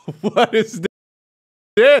 What is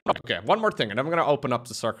this? Okay, one more thing, and I'm gonna open up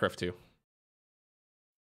the StarCraft 2.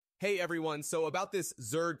 Hey everyone, so about this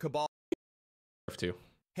Zerg Cabal.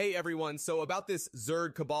 Hey everyone, so about this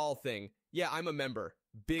Zerg Cabal thing. Yeah, I'm a member.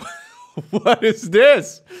 Big. What is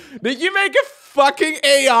this? Did you make a fucking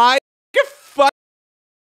AI?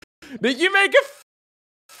 Did you make a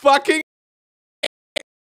fucking?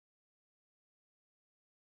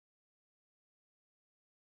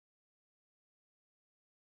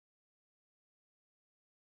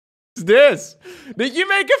 This? Did you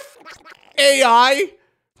make a AI?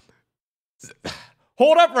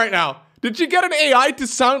 Hold up right now. Did you get an AI to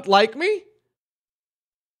sound like me?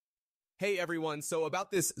 Hey everyone, so about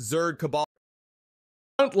this Zerg Cabal.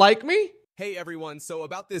 Sound like me? Hey everyone, so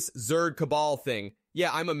about this Zerg Cabal thing. Yeah,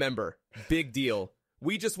 I'm a member. Big deal.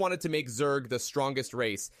 We just wanted to make Zerg the strongest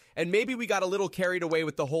race, and maybe we got a little carried away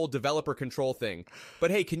with the whole developer control thing. But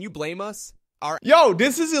hey, can you blame us? Yo,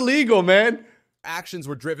 this is illegal, man. Actions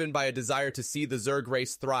were driven by a desire to see the Zerg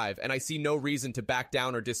race thrive, and I see no reason to back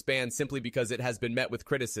down or disband simply because it has been met with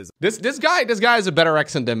criticism. This guy has a better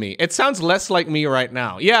accent than me. It sounds less like me right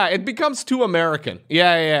now. Yeah, it becomes too American.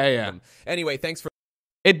 Yeah. Anyway, thanks for...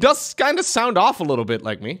 It does kind of sound off a little bit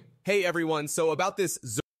like me. Hey everyone, so about this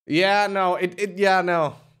Zerg... Yeah, no,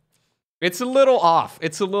 no. It's a little off.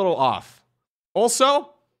 It's a little off.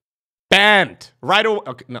 Also, banned. Right away.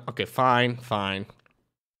 Okay, no, okay, fine.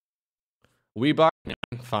 Weebuck,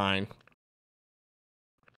 fine.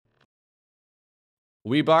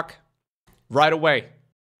 Weebuck, right away.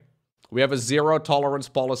 We have a zero tolerance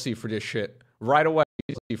policy for this shit. Right away.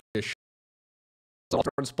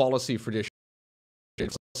 Tolerance policy for this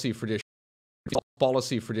shit.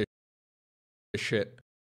 Policy for this shit.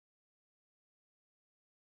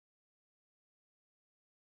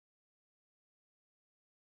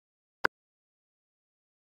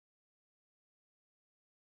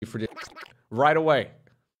 Right away.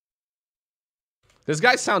 This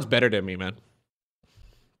guy sounds better than me, man.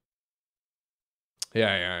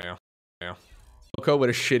 Yeah. Lowko with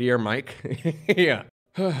a shittier mic. Yeah.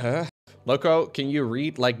 Lowko, can you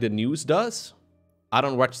read like the news does? I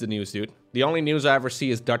don't watch the news, dude. The only news I ever see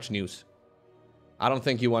is Dutch news. I don't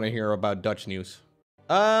think you want to hear about Dutch news.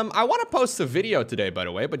 I want to post a video today, by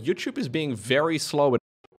the way, but YouTube is being very slow with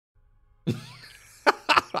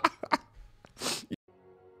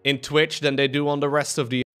in Twitch than they do on the rest of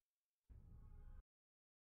the...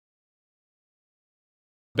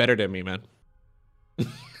 Better than me, man.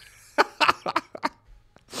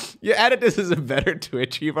 You added this as a better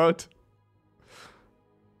Twitch emote?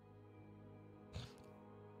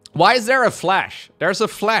 Why is there a flash? There's a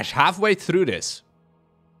flash halfway through this.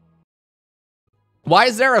 Why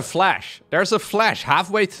is there a flash? There's a flash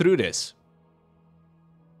halfway through this.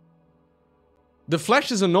 The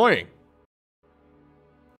flash is annoying.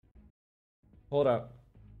 Hold up.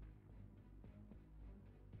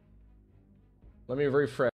 Let me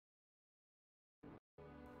refresh.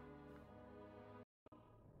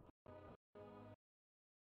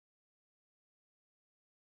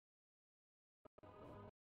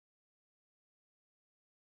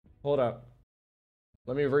 Hold up.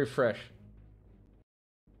 Let me refresh.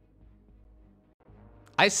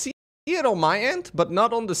 I see it on my end, but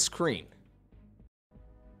not on the screen.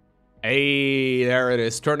 Hey, there it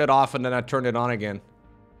is. Turn it off and then I turn it on again.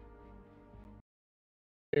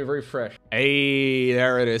 Let me refresh. Hey,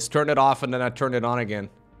 there it is. Turn it off and then I turn it on again.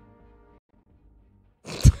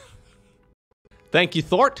 Thank you,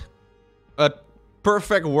 Thort. A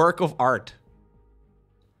perfect work of art.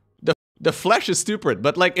 The flash is stupid,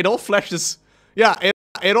 but like it all flashes. Yeah,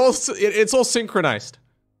 it's all synchronized.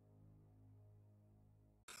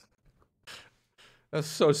 That's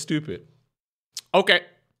so stupid. Okay.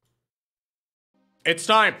 It's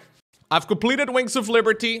time. I've completed Wings of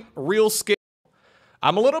Liberty, real skill.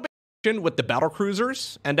 I'm a little bit with the battle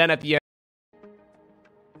cruisers, and then at the end.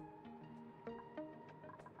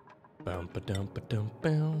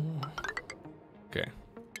 Okay.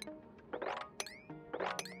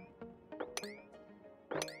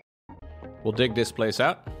 We'll dig this place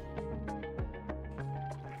out.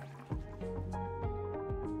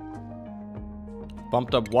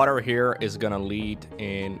 Bumped up water here is gonna lead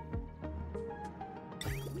in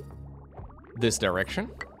this direction.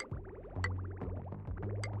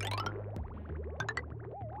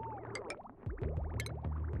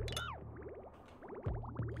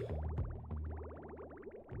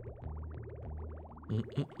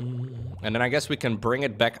 And then I guess we can bring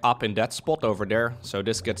it back up in that spot over there, so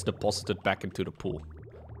this gets deposited back into the pool.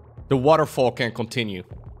 The waterfall can continue.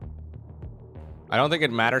 I don't think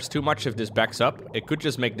it matters too much if this backs up. It could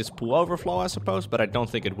just make this pool overflow, I suppose, but I don't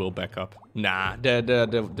think it will back up. Nah,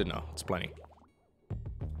 no, it's plenty.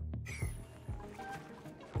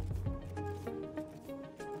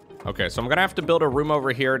 Okay, so I'm gonna have to build a room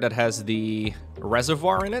over here that has the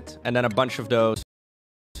reservoir in it, and then a bunch of those.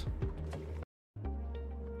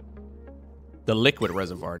 The liquid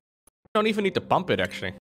reservoir. I don't even need to pump it,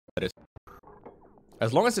 actually. That is.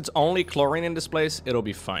 As long as it's only chlorine in this place, it'll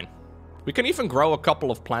be fine. We can even grow a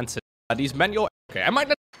couple of plants. These manual... Okay, I might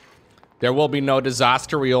not... There will be no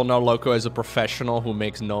disaster. We all know Lowko is a professional who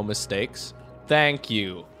makes no mistakes. Thank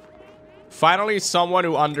you. Finally, someone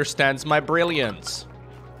who understands my brilliance.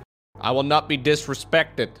 I will not be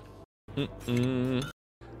disrespected.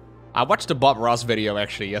 I watched the Bob Ross video,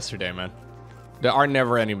 actually, yesterday, man. There are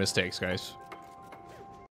never any mistakes, guys.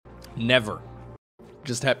 Never.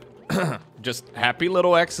 Just just happy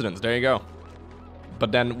little accidents. There you go.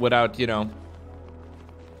 But then without, you know...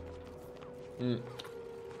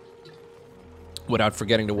 Without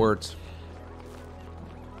forgetting the words.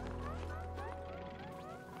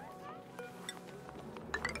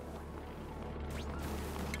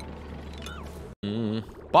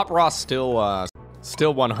 Bob Ross still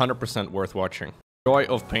 100% worth watching. Joy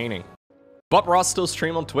of painting. Bob Ross still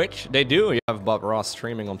stream on Twitch? They do. You have Bob Ross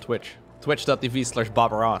streaming on Twitch.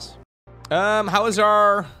 Twitch.tv/Bob Ross. How is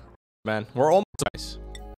our... Man, we're almost nice.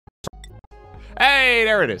 Hey,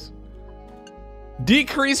 there it is.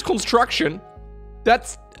 Decreased construction.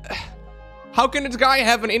 That's... How can this guy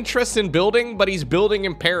have an interest in building, but he's building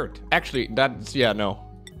impaired? Actually, that's... Yeah, no.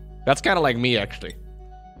 That's kind of like me, actually.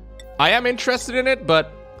 I am interested in it,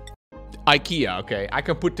 but... IKEA, okay. I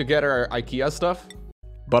can put together IKEA stuff,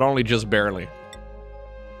 but only just barely.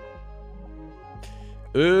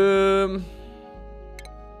 We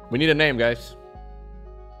need a name, guys.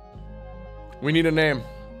 We need a name.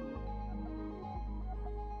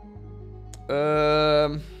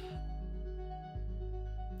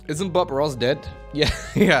 Isn't Bob Ross dead? Yeah,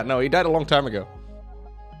 yeah, no, he died a long time ago.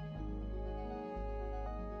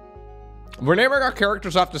 We're naming our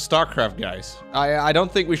characters after StarCraft, guys. I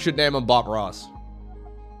don't think we should name him Bob Ross.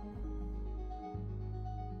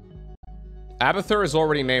 Abathur is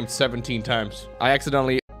already named 17 times. I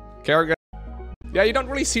accidentally... Kerrigan. Yeah, you don't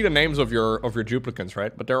really see the names of your duplicants,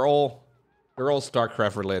 right? But they're all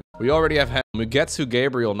StarCraft related. We already have Mugetsu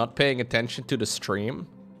Gabriel not paying attention to the stream.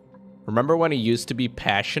 Remember when he used to be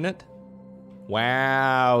passionate?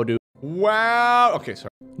 Wow, dude. Wow. Okay, sorry.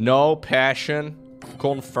 No passion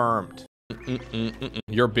confirmed.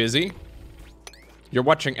 You're busy? You're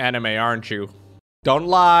watching anime, aren't you? Don't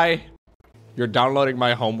lie. You're downloading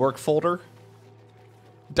my homework folder?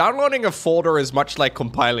 Downloading a folder is much like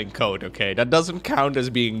compiling code, okay? That doesn't count as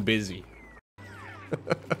being busy.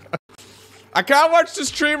 I can't watch the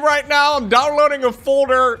stream right now. I'm downloading a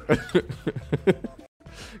folder.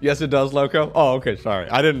 Yes, it does, Lowko. Oh, okay, sorry.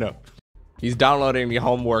 I didn't know. He's downloading the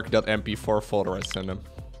homework.mp4 folder I sent him.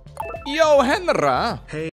 Yo, Henra.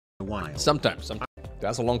 Hey, why? Sometimes.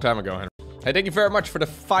 That's a long time ago, Henry. Hey, thank you very much for the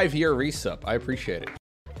 5-year resub. I appreciate it.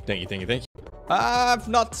 Thank you. I've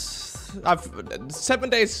 7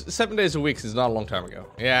 days a week is not a long time ago.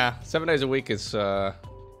 Yeah, 7 days a week is not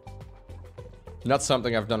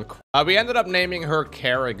something I've done. We ended up naming her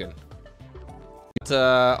Kerrigan. But,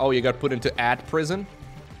 oh, you got put into ad prison?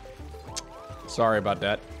 Sorry about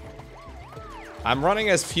that. I'm running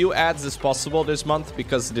as few ads as possible this month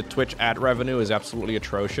because the Twitch ad revenue is absolutely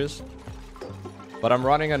atrocious. But I'm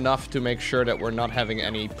running enough to make sure that we're not having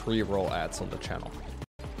any pre-roll ads on the channel.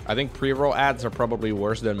 I think pre-roll ads are probably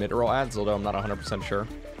worse than mid-roll ads, although I'm not 100% sure.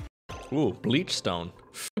 Ooh, Bleachstone.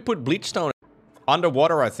 You put Bleachstone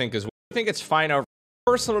underwater, I think, is... I think it's fine. I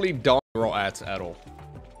personally don't roll ads at all.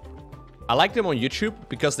 I like them on YouTube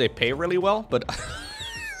because they pay really well, but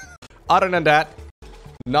other than that,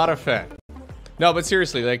 not a fan. No, but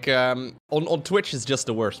seriously, like, on Twitch is just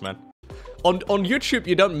the worst, man. On YouTube,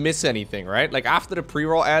 you don't miss anything, right? Like, after the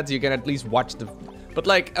pre-roll ads, you can at least watch the... But,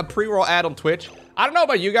 like, a pre-roll ad on Twitch... I don't know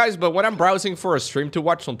about you guys, but when I'm browsing for a stream to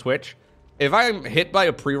watch on Twitch, if I'm hit by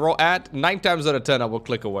a pre-roll ad, 9 times out of 10, I will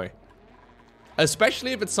click away.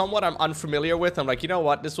 Especially if it's someone I'm unfamiliar with. I'm like, you know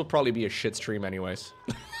what? This will probably be a shit stream anyways.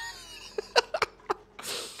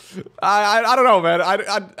 I don't know, man.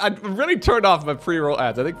 I'm really turned off by pre-roll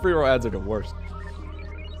ads. I think pre-roll ads are the worst.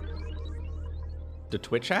 The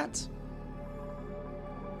Twitch ads?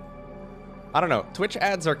 I don't know. Twitch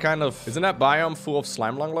ads are kind of... Isn't that biome full of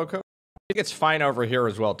slime lung, Lowko? I think it's fine over here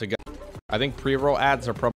as well to get... I think pre-roll ads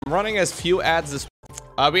are probably... I'm running as few ads as...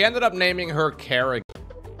 we ended up naming her Kara.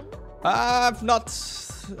 I've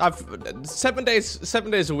 7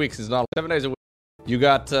 days a week is not 7 days a week. You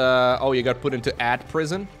got oh, you got put into ad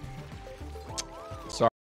prison. Sorry,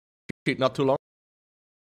 not too long.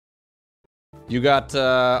 You got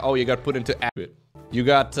oh, you got put into ad. You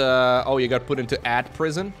got oh, you got put into ad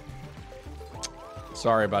prison.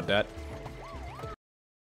 Sorry about that.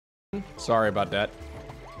 Sorry about that.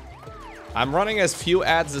 I'm running as few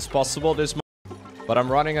ads as possible this month. But I'm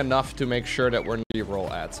running enough to make sure that we're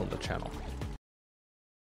pre-roll ads on the channel.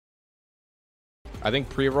 I think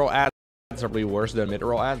pre-roll ads are probably worse than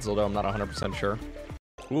mid-roll ads, although I'm not 100% sure.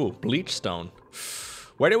 Ooh, Bleachstone.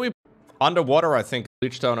 Where do we... Underwater, I think.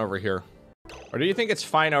 Bleachstone over here. Or do you think it's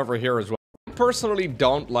fine over here as well? I personally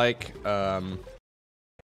don't like... I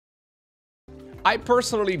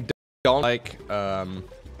personally don't like...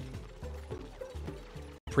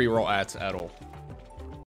 pre-roll ads at all.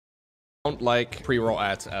 Don't like pre-roll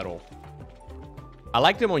ads at all. I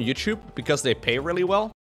like them on YouTube because they pay really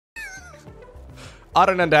well.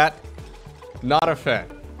 Other than that, not a fan.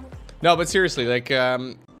 No, but seriously, like,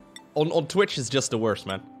 on Twitch is just the worst,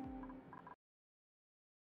 man.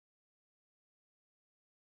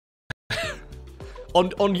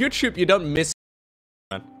 on YouTube, you don't miss,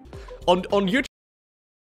 man. On YouTube,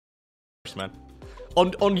 man.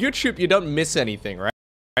 On YouTube, you don't miss anything, right?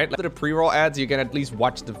 Right? After the pre-roll ads, you can at least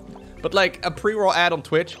watch the... But like a pre-roll ad on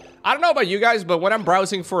Twitch, I don't know about you guys, but when I'm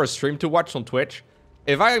browsing for a stream to watch on Twitch,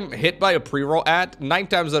 if I'm hit by a pre-roll ad, 9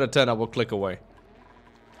 times out of 10, I will click away.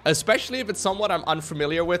 Especially if it's someone I'm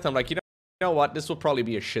unfamiliar with. I'm like, you know what? This will probably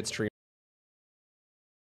be a shit stream.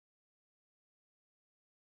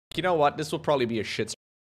 You know what? This will probably be a shit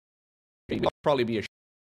stream. It'll probably be a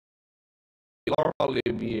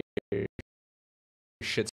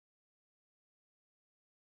shit stream.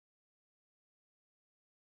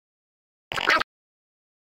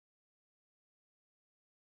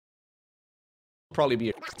 Probably be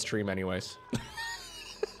a stream anyways.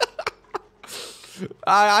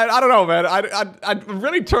 I don't know, man. I'm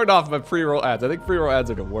really turned off by pre-roll ads. I think pre-roll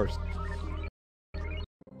ads are the worst.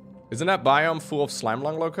 Isn't that biome full of slime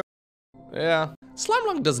lung, Lowko? Yeah. Slime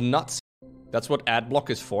lung does not... That's what ad block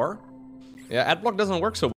is for? Yeah, ad block doesn't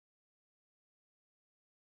work so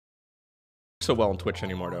well on Twitch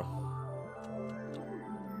anymore, though.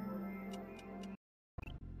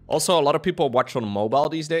 Also, a lot of people watch on mobile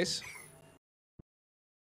these days.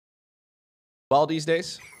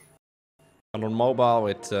 And on mobile,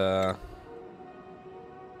 it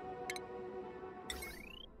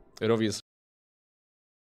obviously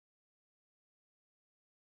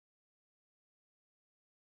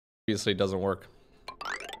doesn't work.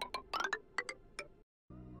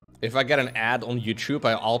 If I get an ad on YouTube,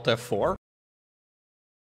 I Alt F4.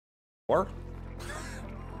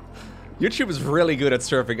 YouTube is really good at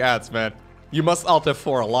serving ads, man. You must Alt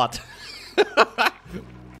F4 a lot.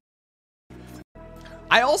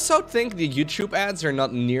 I also think the YouTube ads are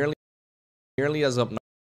not nearly as obnoxious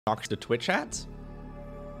as the Twitch ads.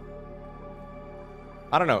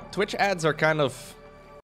 I don't know. Twitch ads are kind of...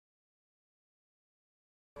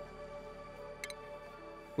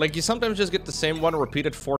 Like, you sometimes just get the same one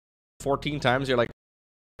repeated 14 times. You're like,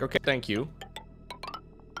 okay, thank you.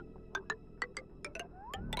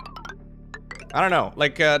 I don't know.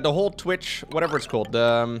 Like, the whole Twitch, whatever it's called,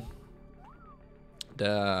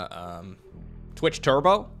 Twitch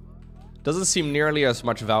Turbo doesn't seem nearly as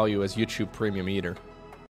much value as YouTube Premium either.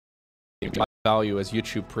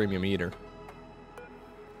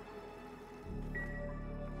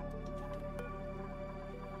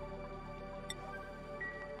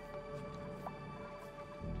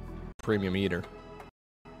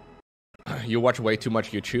 You watch way too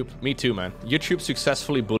much YouTube? Me too, man. YouTube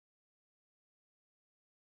successfully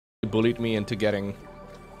bullied me into getting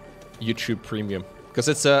YouTube Premium. Because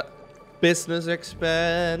it's a business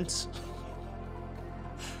expense.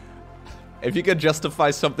 If you can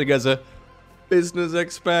justify something as a business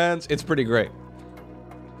expense, it's pretty great.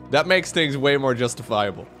 That makes things way more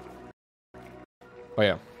justifiable. Oh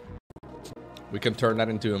yeah. We can turn that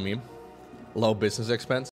into a meme. Low business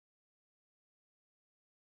expense.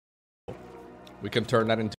 We can turn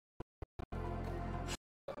that into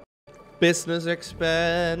business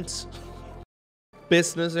expense.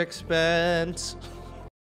 Business expense.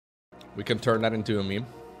 We can turn that into a meme.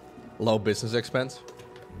 Low business expense.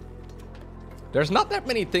 There's not that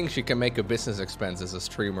many things you can make a business expense as a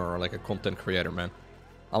streamer or like a content creator, man.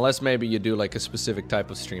 Unless maybe you do like a specific type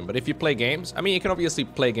of stream. But if you play games, I mean, you can obviously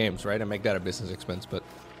play games, right? And make that a business expense, but...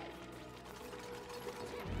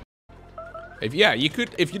 If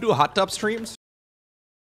you do hot tub streams,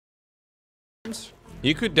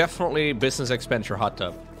 you could definitely business expense your hot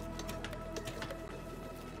tub.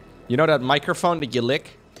 You know that microphone that you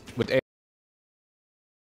lick with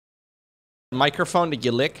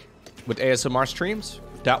ASMR streams?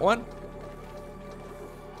 That one?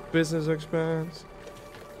 Business expense.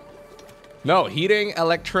 No, heating,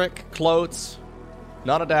 electric, clothes.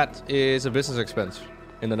 None of that is a business expense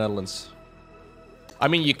in the Netherlands. I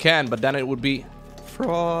mean, you can, but then it would be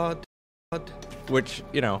fraud. Which,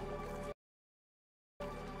 you know,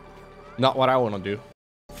 not what I want to do.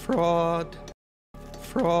 Fraud.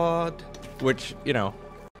 Which, you know,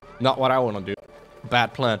 not what I want to do.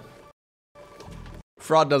 Bad plan.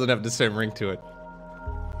 Fraud doesn't have the same ring to it.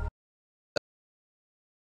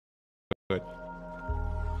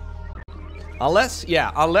 Unless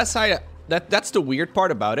that's the weird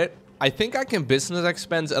part about it. I think I can business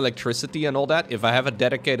expense electricity and all that if I have a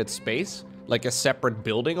dedicated space, like a separate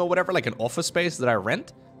building or whatever, like an office space that I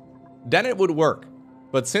rent, then it would work.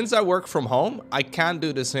 But since I work from home, I can't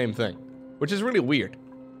do the same thing, which is really weird.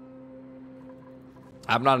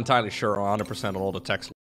 I'm not entirely sure 100% on all the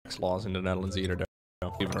tax laws in the Netherlands either,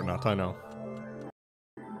 believe it or not, I know.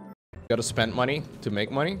 Gotta spend money to make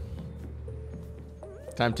money.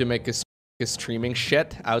 Time to make a streaming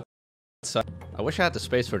shit outside. I wish I had the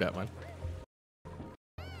space for that one.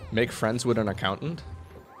 Make friends with an accountant?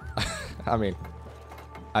 I mean,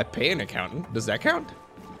 I pay an accountant. Does that count?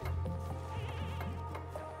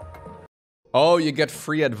 Oh, you get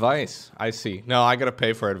free advice. I see. No, I gotta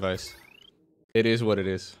pay for advice. It is what it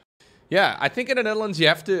is. Yeah, I think in the Netherlands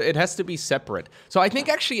it has to be separate. So I think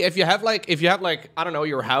actually if you have like, I don't know,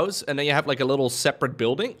 your house and then you have like a little separate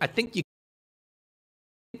building, I think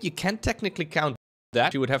you can technically count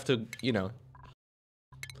that. You would have to, you know.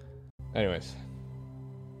 Anyways.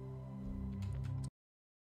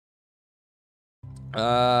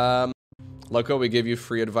 Lowko, we give you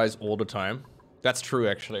free advice all the time. That's true,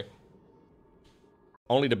 actually.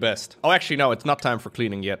 Only the best. Oh, actually, no, it's not time for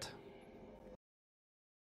cleaning yet.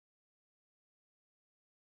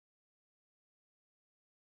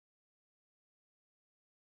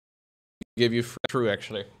 Give you free, true,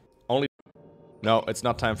 actually. Only. No, it's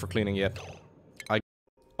not time for cleaning yet.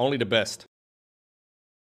 Only the best.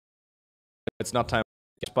 It's not time.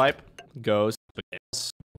 Pipe goes.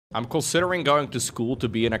 I'm considering going to school to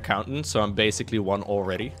be an accountant, so I'm basically one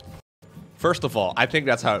already. First of all, I think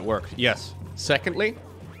that's how it works. Yes. Secondly,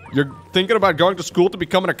 you're thinking about going to school to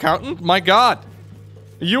become an accountant? My God.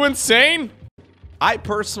 Are you insane? I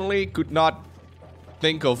personally could not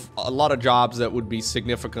think of a lot of jobs that would be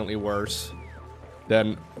significantly worse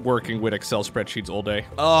than working with Excel spreadsheets all day.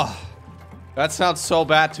 Ugh. That sounds so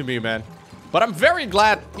bad to me, man. But I'm very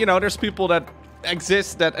glad, you know, there's people that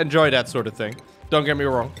exist that enjoy that sort of thing. Don't get me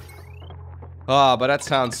wrong. Ah, but that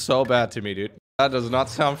sounds so bad to me, dude. That does not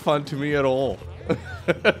sound fun to me at all.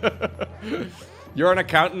 You're an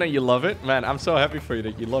accountant and you love it? Man, I'm so happy for you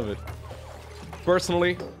that you love it.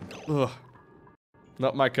 Personally, ugh,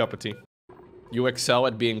 not my cup of tea. You excel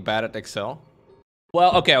at being bad at Excel?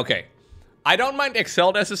 Well, okay. I don't mind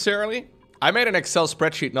Excel necessarily. I made an Excel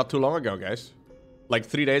spreadsheet not too long ago, guys. Like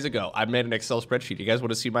 3 days ago, I made an Excel spreadsheet. You guys want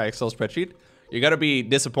to see my Excel spreadsheet? You gotta be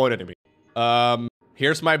disappointed in me.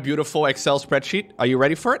 Here's my beautiful Excel spreadsheet. Are you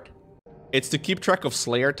ready for it? It's to keep track of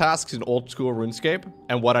Slayer tasks in old school RuneScape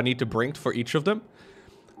and what I need to bring for each of them.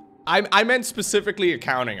 I meant specifically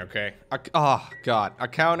accounting, okay? Oh, God.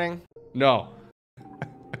 Accounting? No.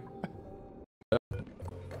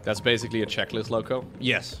 That's basically a checklist, Lowko?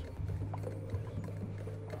 Yes.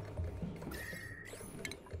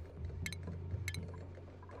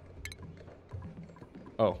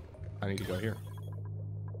 Oh, I need to go here.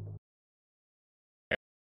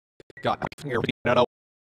 God, no.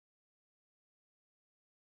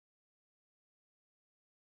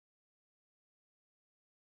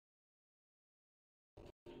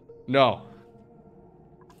 No.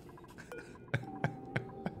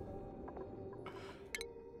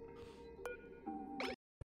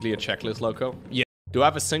 A checklist, Lowko? Yeah. Do I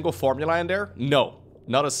have a single formula in there? No.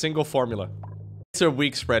 Not a single formula. It's a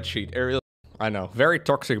weak spreadsheet. Ariel. I know. Very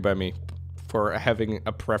toxic by me for having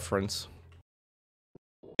a preference.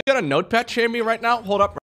 You got a notepad shame me right now? Hold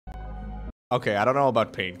up. Okay, I don't know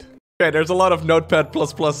about paint. Okay, there's a lot of notepad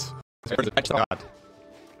plus.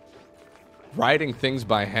 Writing things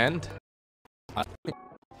by hand?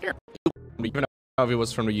 Even if it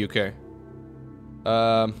was from the UK.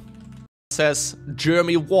 Says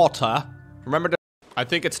Jeremy Water. Remember that? I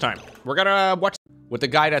think it's time. We're gonna watch with the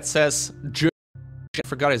guy that says I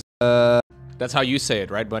forgot his that's how you say it,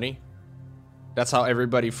 right, Bunny? That's how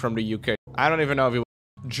everybody from the UK. I don't even know if it was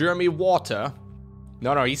Jeremy Water.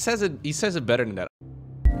 No, he says it better than that.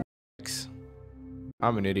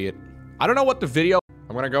 I'm an idiot. I don't know what the video.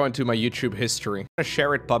 I'm gonna go into my YouTube history. I'm gonna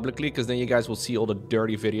share it publicly because then you guys will see all the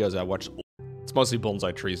dirty videos I watched. It's mostly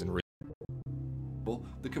bonsai trees and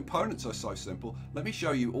the components are so simple. Let me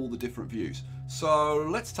show you all the different views. So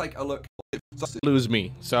let's take a look. Lose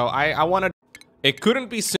me. So I wanted. It couldn't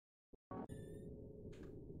be.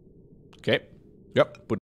 Okay. Yep.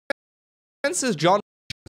 But says John.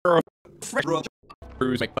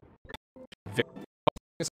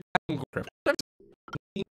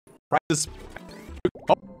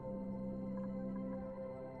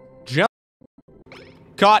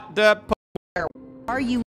 Cut the. Are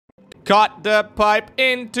you? Cut the pipe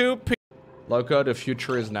into p. Lowko, the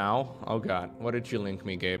future is now. Oh god, what did you link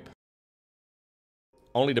me, Gabe?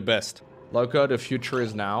 Only the best. Lowko, the future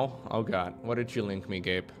is now. Oh god, what did you link me,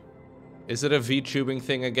 Gabe? Is it a VTubing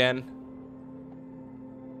thing again?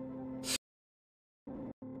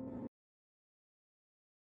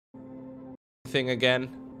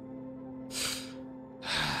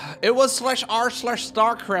 It was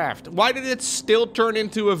 /r/StarCraft. Why did it still turn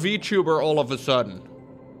into a VTuber all of a sudden?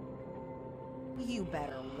 You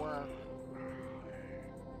better work.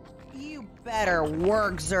 You better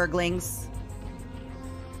work, Zerglings.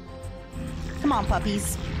 Come on,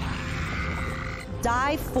 puppies.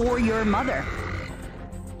 Die for your mother.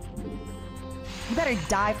 You better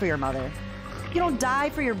die for your mother. You don't die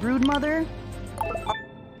for your brood mother.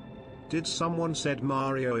 Did someone said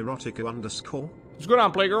Mario Erotica _ What's going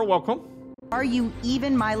on, Playgirl? Welcome. Are you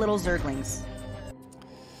even my little Zerglings?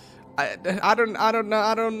 I don't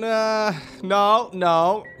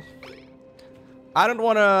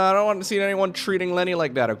want to see anyone treating Lenny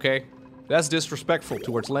like that, okay? That's disrespectful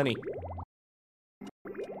towards Lenny.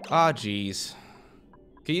 Ah, jeez.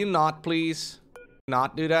 Can you not, please?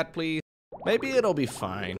 Not do that, please? Maybe it'll be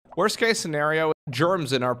fine. Worst case scenario,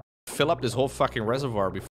 germs in our fill up this whole fucking reservoir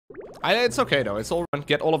before. It's okay though. It's all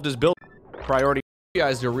get all of this built. Priority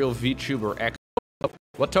is the real VTuber expert.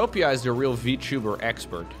 Watopia is the real VTuber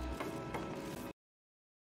expert.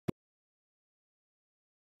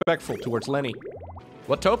 Respectful towards Lenny.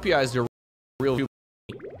 Watopia is the real.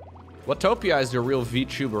 Watopia is the real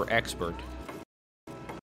VTuber expert.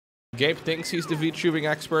 Gabe thinks he's the VTubing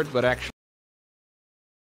expert, but actually,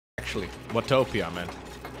 Watopia, man.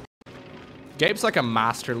 Gabe's like a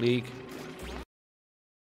Master League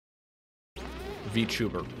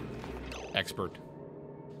VTuber expert.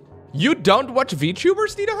 You don't watch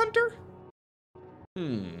VTubers, Nita Hunter?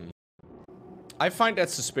 I find that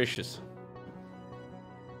suspicious.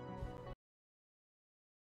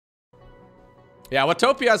 Yeah,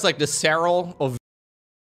 Watopia is like the Cyril of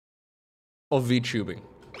VTubing.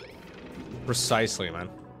 Precisely, man.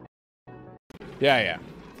 Yeah.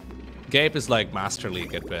 Gabe is like Master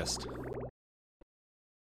League at best.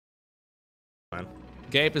 Man.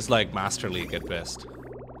 Gabe is like Master League at best.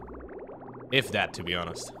 If that, to be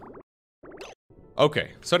honest.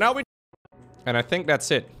 Okay, so now we... And I think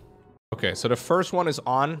that's it. Okay, so the first one is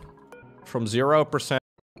on from 0%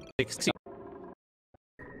 60.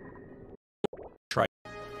 Try.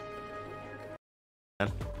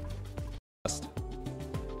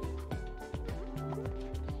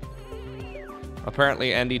 Apparently,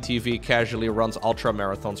 NDTV casually runs ultra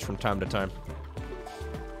marathons from time to time.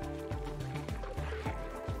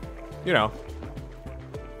 You know.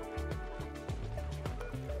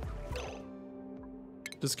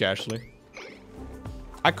 Just casually.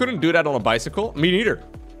 I couldn't do that on a bicycle. Me neither.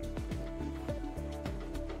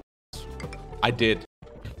 I did.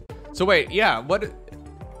 So wait, yeah, what...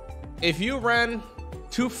 If you ran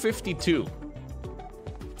 2:52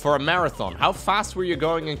 for a marathon, how fast were you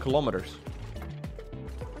going in kilometers?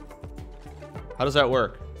 How does that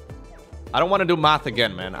work? I don't want to do math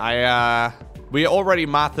again, man. We already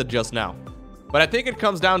mathed just now. But I think it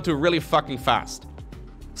comes down to really fucking fast.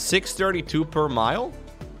 6:32 per mile?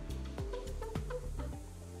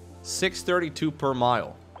 6:32 per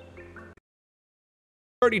mile.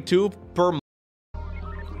 32 per mile.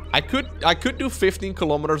 I could do 15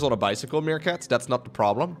 kilometers on a bicycle, Meerkats. That's not the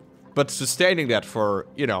problem. But sustaining that for,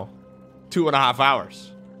 you know, 2.5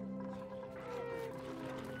 hours.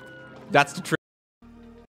 That's the trick.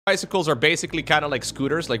 Bicycles are basically kind of like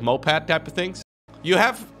scooters, like moped type of things. You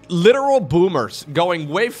have literal boomers going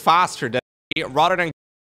way faster than rather than.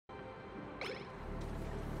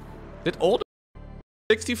 Did old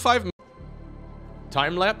 65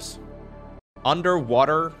 time lapse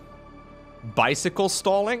underwater bicycle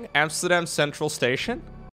stalling Amsterdam Central Station?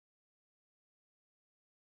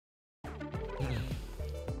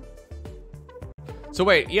 So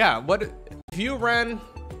wait, yeah, what if you ran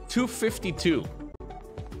 252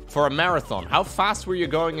 for a marathon? How fast were you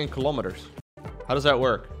going in kilometers? How does that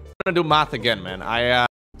work? I'm gonna do math again, man.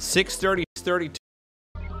 6:30, 32.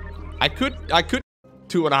 I could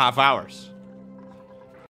 2.5 hours.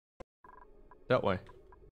 That way.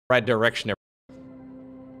 Right direction.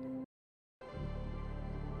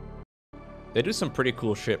 They do some pretty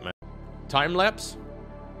cool shit, man. Time lapse.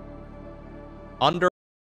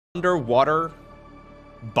 Underwater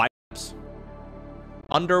bikes.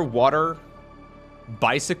 Underwater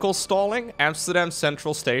bicycle stalling Amsterdam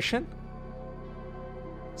Central Station.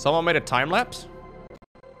 Someone made a time lapse.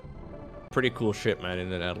 Pretty cool shit, man, in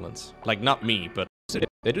the Netherlands. Like, not me, but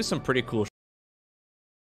they do some pretty cool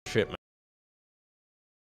shit, man.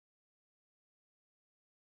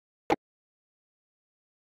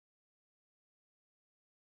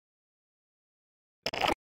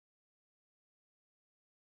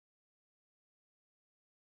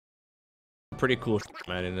 Pretty cool shit,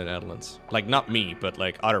 man, in the Netherlands. Like, not me, but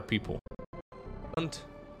like other people.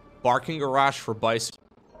 Parking garage for bicycles.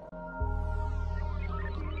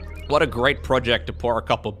 What a great project to pour a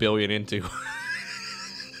couple billion into.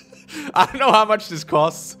 I don't know how much this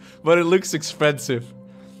costs, but it looks expensive.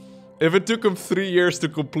 If it took them 3 years to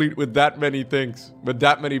complete with that many things, with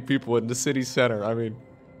that many people in the city center, I mean.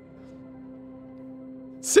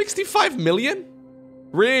 65 million?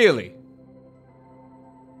 Really?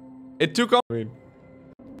 It took, I mean,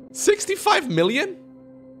 65 million?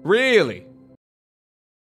 Really?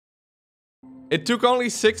 It took only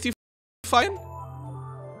 65?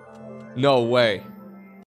 No way.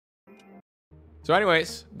 So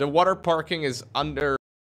anyways, the water parking is under...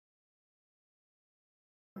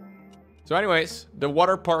 So anyways, the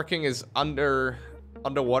water parking is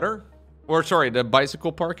underwater? Or sorry, the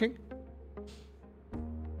bicycle parking?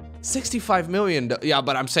 65 million. Yeah,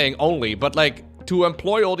 but I'm saying only. But like, to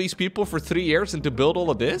employ all these people for 3 years and to build all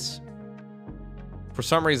of this? For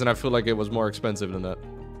some reason, I feel like it was more expensive than that.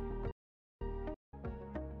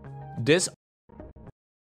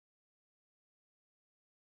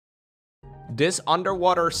 This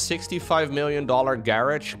underwater $65 million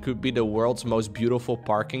garage could be the world's most beautiful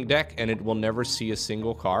parking deck, and it will never see a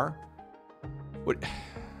single car.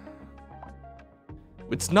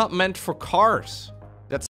 It's not meant for cars.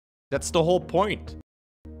 That's the whole point.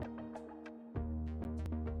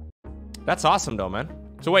 That's awesome though, man.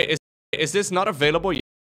 So wait, is this not available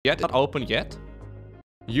yet? Not open yet?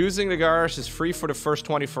 Using the garage is free for the first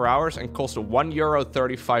 24 hours and costs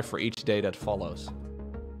 €1.35 for each day that follows.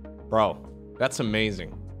 Bro, that's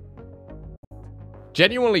amazing.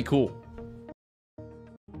 Genuinely cool.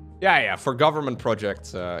 Yeah, for government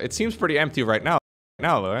projects. It seems pretty empty right now. I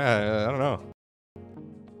don't know.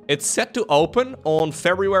 It's set to open on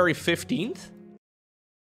February 15th.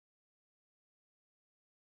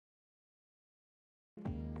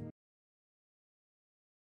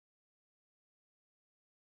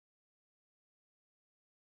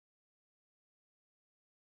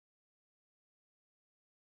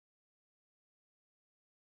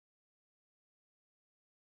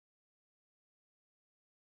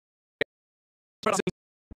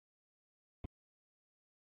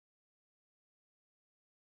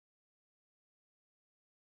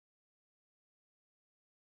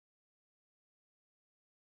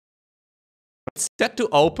 It's set to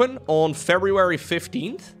open on February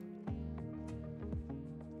 15th.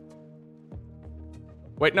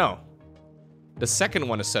 Wait, no. The second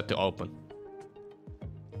one is set to open.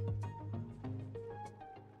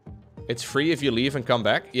 It's free if you leave and come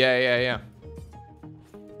back? Yeah.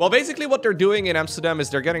 Well, basically what they're doing in Amsterdam is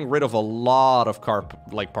they're getting rid of a lot of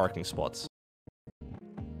parking spots.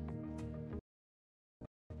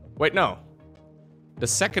 Wait, no. The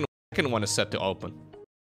second one is set to open.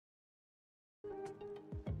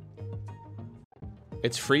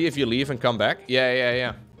 It's free if you leave and come back?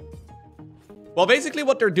 Yeah. Well, basically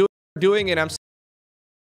what they're doing in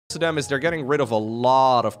Amsterdam is they're getting rid of a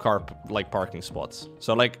lot of parking spots.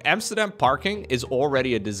 So like Amsterdam parking is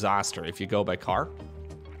already a disaster if you go by car.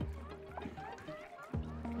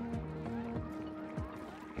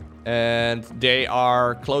 And they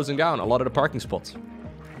are closing down a lot of the parking spots.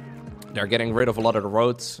 They're getting rid of a lot of the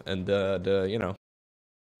roads and you know.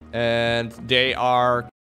 And they are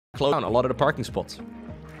closing down a lot of the parking spots.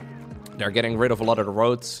 They're getting rid of a lot of the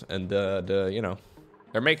roads and you know.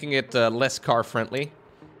 They're making it less car friendly,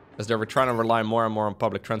 as they're trying to rely more and more on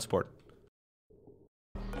public transport.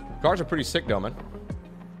 Cars are pretty sick though, man. Cars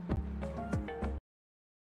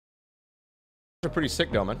are pretty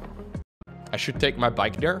sick though, man. I should take my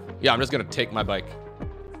bike there? Yeah, I'm just gonna take my bike.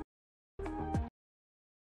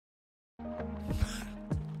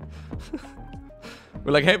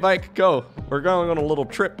 We're like, hey bike, go. We're going on a little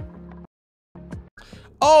trip.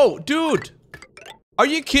 Oh, dude! Are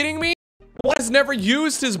you kidding me? One has never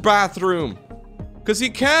used his bathroom. Because he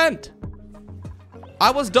can't. I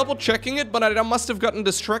was double checking it, but I must have gotten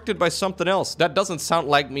distracted by something else. That doesn't sound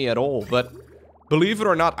like me at all, but believe it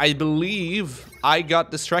or not, I believe I got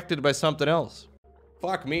distracted by something else.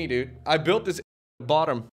 Fuck me, dude. I built this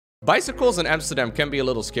bottom. Bicycles in Amsterdam can be a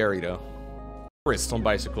little scary, though. Tourists on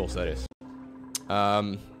bicycles, that is.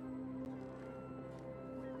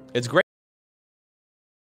 It's great.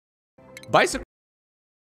 Bicycles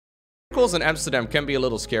in Amsterdam can be a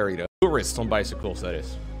little scary, though. Tourists on bicycles, that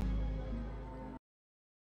is.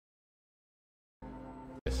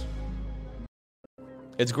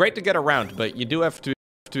 It's great to get around, but you do have to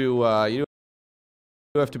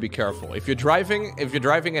be careful. If you're driving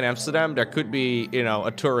in Amsterdam, there could be, you know,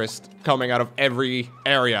 a tourist coming out of every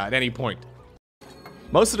area at any point.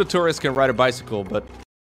 Most of the tourists can ride a bicycle, but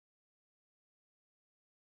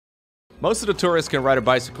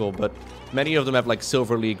many of them have like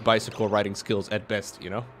Silver League bicycle riding skills at best,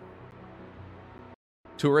 you know?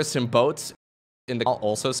 Tourists in boats in the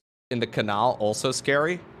canal also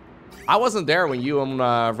scary. I wasn't there when you and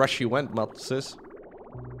Rushy went, Mutlisis.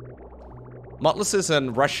 Mutlisis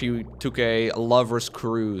and Rushy took a lover's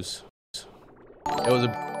cruise. It was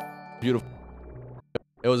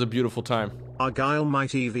a beautiful time. Argyle my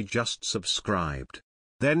TV just subscribed.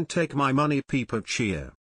 Then take my money, people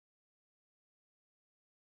cheer.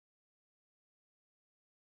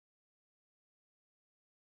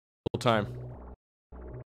 Time.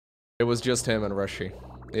 It was just him and Rushy.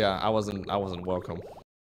 Yeah, I wasn't welcome.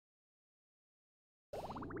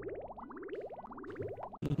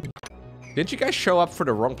 Didn't you guys show up for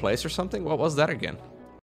the wrong place or something? What was that again?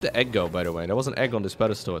 The egg go, by the way. There was an egg on this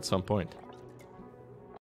pedestal at some point.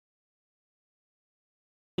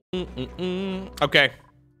 Okay.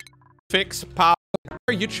 Fix power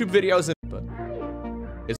YouTube videos in, but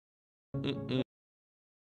it's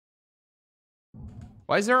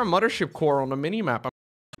Why is there a mothership core on the minimap?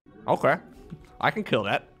 Okay. I can kill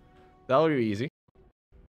that. That'll be easy.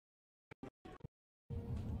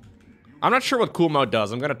 I'm not sure what cool mode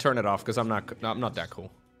does. I'm gonna turn it off because I'm not that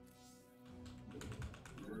cool.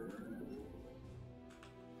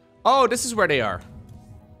 Oh, this is where they are.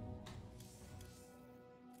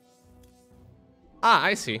 Ah,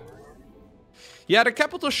 I see. Yeah, the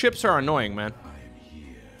capital ships are annoying, man.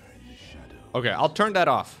 Okay, I'll turn that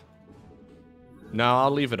off. No,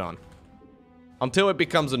 I'll leave it on. Until it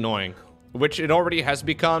becomes annoying. Which it already has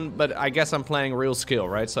become, but I guess I'm playing real skill,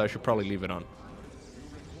 right? So I should probably leave it on.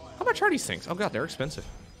 How much are these things? Oh god, they're expensive.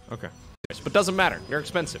 Okay. But doesn't matter. They're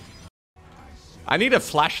expensive. I need a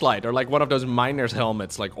flashlight or like one of those miner's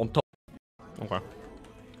helmets, like on top. Okay.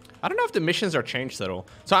 I don't know if the missions are changed at all.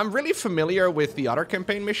 So I'm really familiar with the other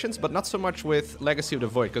campaign missions, but not so much with Legacy of the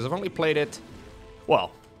Void, because I've only played it...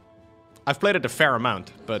 Well, I've played it a fair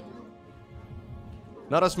amount, but...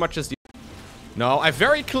 not as much as the... No, I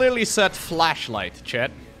very clearly said flashlight,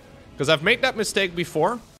 chat. Because I've made that mistake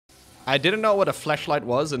before. I didn't know what a flashlight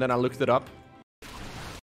was, and then I looked it up.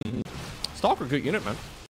 Stalker, good unit, man.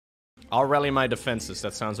 I'll rally my defenses,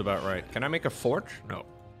 that sounds about right. Can I make a forge? No.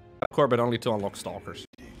 Corbett only to unlock stalkers.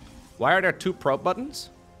 Why are there 2 probe buttons?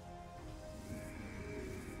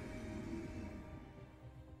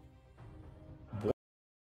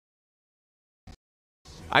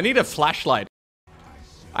 I need a flashlight.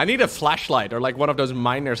 I need a flashlight or like one of those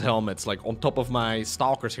miner's helmets like on top of my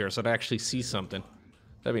stalkers here so that I actually see something.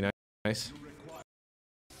 That'd be nice.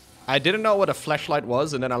 I didn't know what a flashlight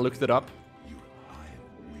was and then I looked it up.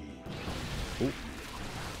 Ooh.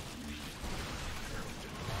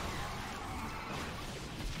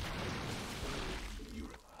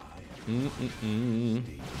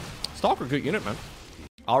 Stalker, good unit, man.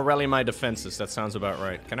 I'll rally my defenses, that sounds about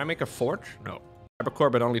right. Can I make a forge? No.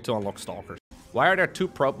 Cybercore, but only to unlock stalkers. Why are there 2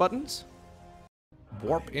 probe buttons?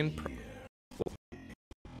 Warp in...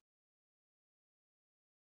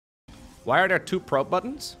 Why are there 2 probe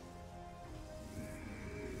buttons?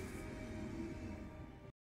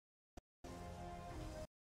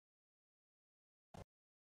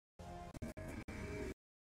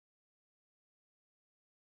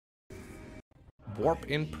 warp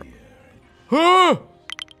in... Huh!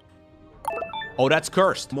 Oh, that's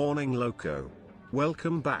cursed. Morning, Lowko.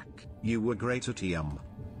 Welcome back. You were great at Yum.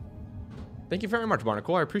 Thank you very much,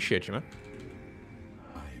 Barnacle. I appreciate you, man.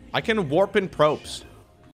 I can warp in probes.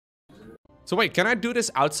 So wait, can I do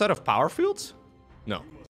this outside of power fields? No.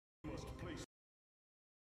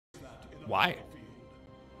 Why?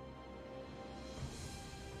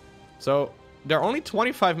 So, they're only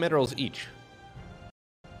 25 minerals each.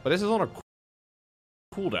 But this is on a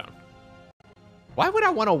cooldown. Why would I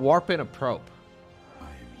want to warp in a probe?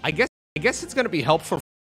 I guess it's going to be helpful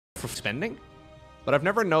for spending. But I've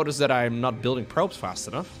never noticed that I'm not building probes fast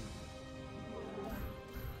enough.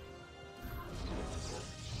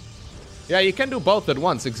 Yeah, you can do both at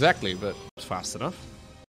once, exactly, but it's fast enough.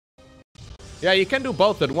 Yeah, you can do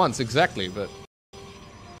both at once, exactly, but...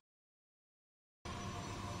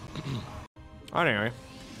 Anyway.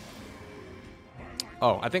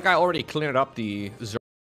 Oh, I think I already cleared up the...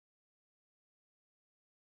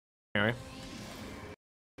 Anyway.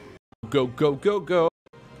 Go, go, go, go.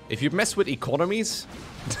 If you mess with economies,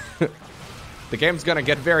 the game's gonna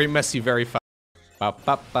get very messy very fast. Ba,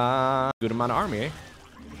 ba, ba. Good amount of army, eh?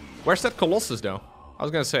 Where's that Colossus, though? I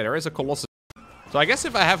was gonna say, there is a Colossus. So I guess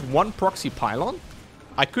if I have one proxy pylon,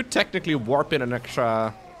 I could technically warp in an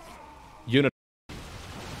extra unit.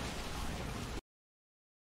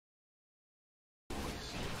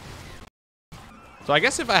 So I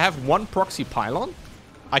guess if I have one proxy pylon,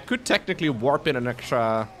 I could technically warp in an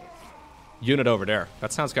extra unit over there.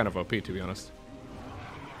 That sounds kind of OP, to be honest.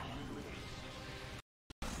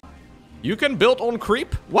 You can build on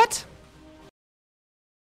creep? What?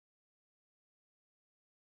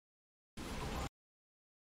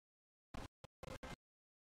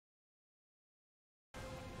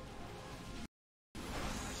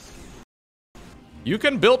 You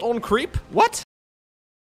can build on creep? What?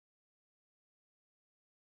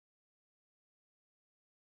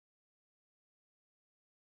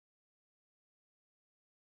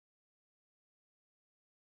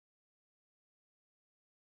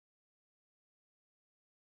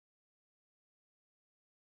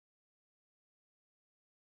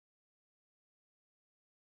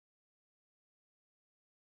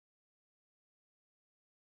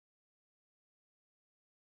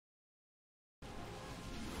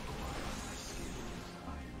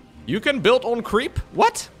 You can build on creep?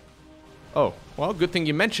 What? Oh, well, good thing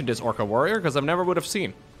you mentioned this, Orca Warrior, because I never would have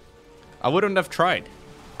seen. I wouldn't have tried.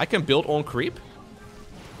 I can build on creep?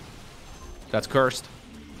 That's cursed.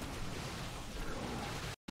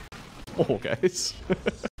 Small, guys.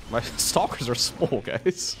 My stalkers are small,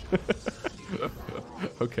 guys.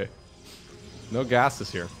 Okay. No gases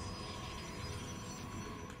here.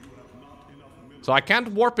 So I can't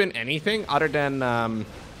warp in anything other than,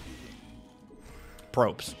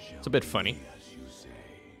 probes. It's a bit funny.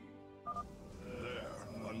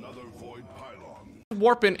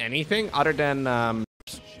 Warp in anything other than,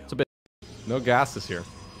 it's a bit... No gases here.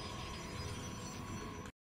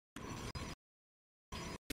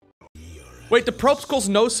 Wait, the probes cause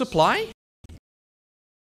no supply?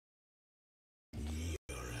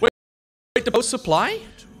 Wait, the no supply?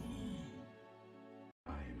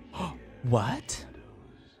 What?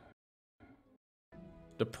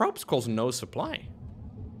 The probes cause no supply.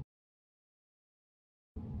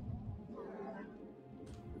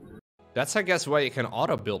 That's, I guess, why you can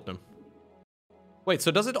auto-build them. Wait,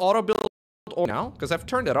 so does it auto-build now? Because I've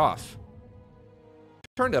turned it off.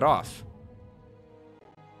 Turned it off.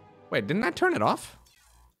 Wait, didn't I turn it off?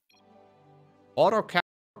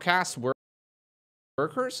 Auto-cast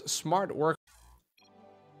workers, smart work.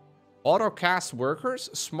 Auto-cast workers,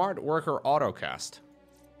 smart worker auto-cast.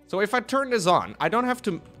 So if I turn this on, I don't have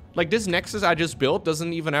to... Like, this Nexus I just built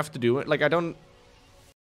doesn't even have to do it. Like, I don't...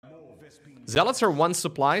 Zealots are 1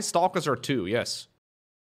 supply, Stalkers are 2, yes.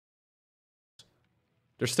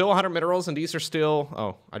 There's still 100 minerals, and these are still...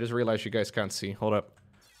 Oh, I just realized you guys can't see. Hold up.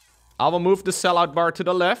 I will move the sellout bar to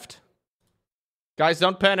the left. Guys,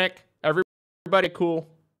 don't panic. Everybody cool.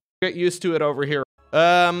 Get used to it over here.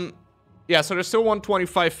 Yeah, so there's still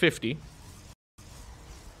 125.50.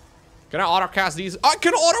 Can I autocast these? I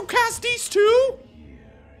can autocast these too?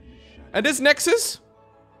 And this Nexus?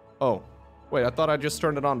 Oh. Wait, I thought I just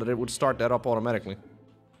turned it on that it would start that up automatically.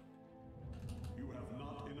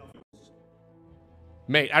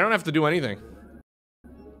 Mate, I don't have to do anything.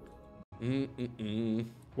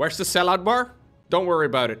 Where's the sellout bar? Don't worry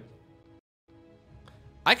about it.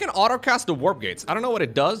 I can autocast the warp gates. I don't know what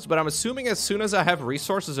it does, but I'm assuming as soon as I have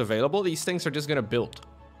resources available, these things are just gonna build.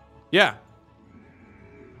 Yeah.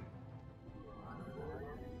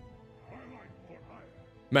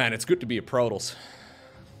 Man, it's good to be a Protoss.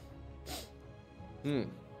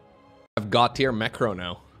 I've got tier macro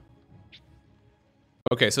now.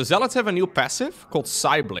 Okay, so Zealots have a new passive called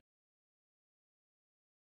Psyblade.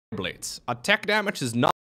 Blades. Attack damage is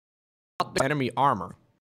not enemy armor.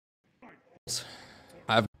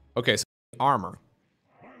 Okay, so armor.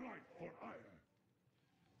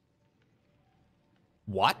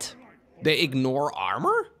 What? They ignore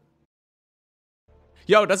armor?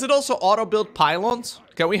 Yo, does it also auto-build pylons?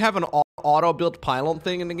 Can we have an auto-build pylon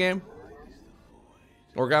thing in the game?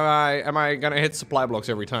 Or am I gonna hit supply blocks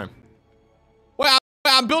every time? Well,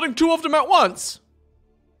 I'm building 2 of them at once!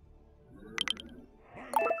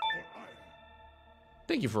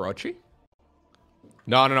 Thank you, Feroci.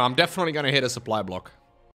 No, I'm definitely gonna hit a supply block.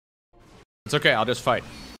 It's okay, I'll just fight.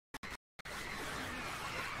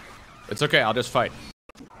 It's okay, I'll just fight.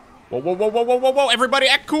 Whoa, everybody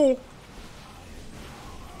act cool!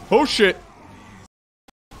 Oh shit!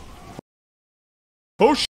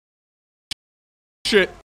 Oh shit!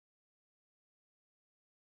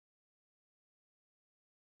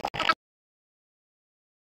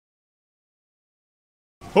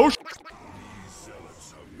 Oh sh-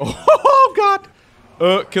 Oh god!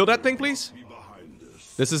 Kill that thing, please.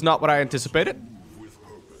 This is not what I anticipated.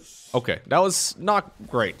 Okay, that was not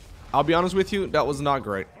great. I'll be honest with you, that was not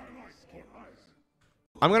great.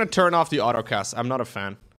 I'm gonna turn off the autocast. I'm not a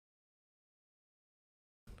fan.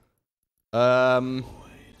 Oh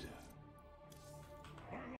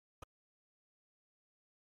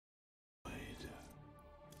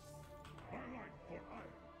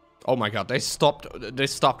my god, they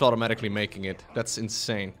stopped automatically making it. That's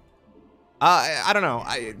insane. I don't know.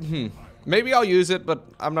 Maybe I'll use it, but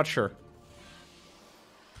I'm not sure.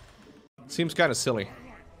 Seems kind of silly.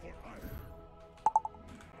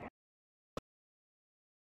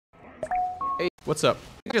 Hey, what's up?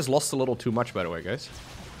 I just lost a little too much, by the way, guys.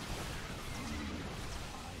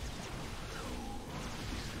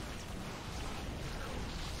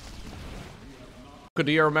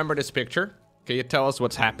 Do you remember this picture? Can you tell us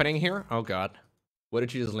what's happening here? Oh god. What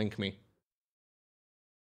did you just link me?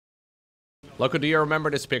 Lowko, do you remember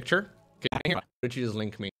this picture? What did you just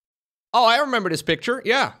link me? Oh, I remember this picture.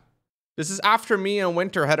 Yeah. This is after me and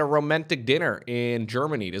Winter had a romantic dinner in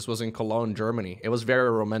Germany. This was in Cologne, Germany. It was very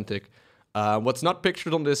romantic. What's not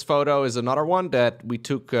pictured on this photo is another one that we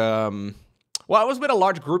took... well, it was with a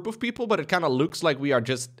large group of people, but it kind of looks like we are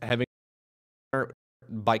just having dinner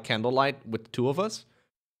by candlelight with the 2 of us.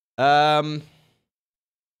 But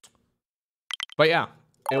yeah,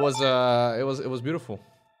 it was beautiful.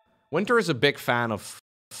 Winter is a big fan of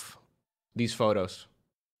these photos.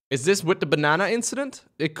 Is this with the banana incident?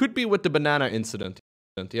 It could be with the banana incident.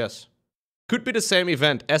 Yes. Could be the same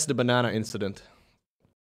event as the banana incident.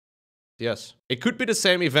 Yes. It could be the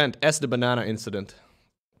same event as the banana incident.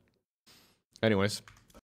 Anyways.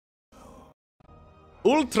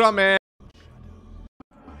 Ultraman.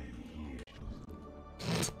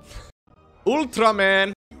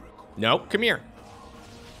 Ultraman. No, come here.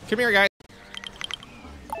 Come here, guys.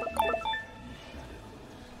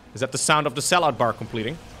 Is that the sound of the sellout bar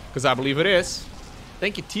completing? Because I believe it is.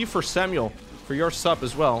 Thank you, T for Samuel, for your sub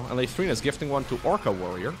as well. And Leithrina's gifting one to Orca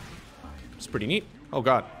Warrior. It's pretty neat. Oh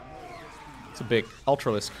god. It's a big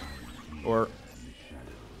Ultralisk. Or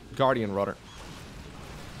Guardian, rather.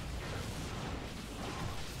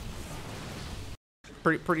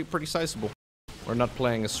 Pretty sizable. We're not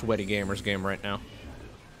playing a sweaty gamers game right now.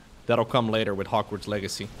 That'll come later with Hogwarts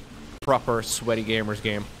Legacy. Proper sweaty gamers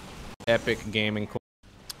game. Epic gaming.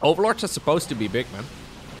 Overlords are supposed to be big, man.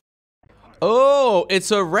 Oh, it's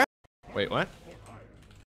a rep. Wait, what?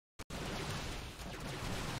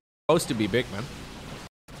 Supposed to be big, man.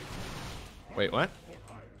 Wait, what?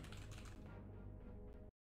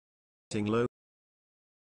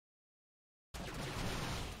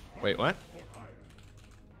 Wait, what?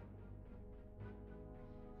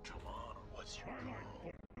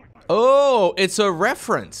 Oh, it's a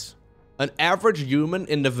reference. An average human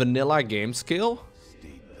in the vanilla game scale?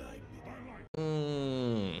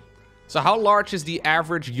 So how large is the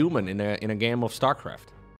average human in a game of StarCraft?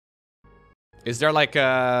 Is there like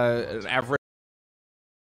an average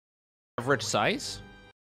size?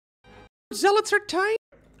 Zealots are tiny.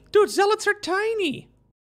 Dude, zealots are tiny.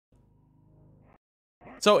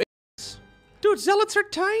 So dude, zealots are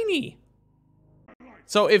tiny.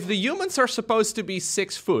 So if the humans are supposed to be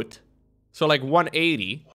 6 foot, so like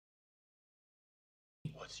 180,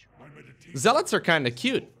 zealots are kind of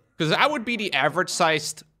cute. Because I would be the average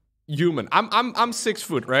sized human. I'm 6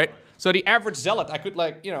 foot, right? So the average zealot, I could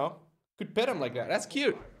like, you know, could pet him like that. That's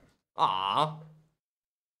cute. Ah.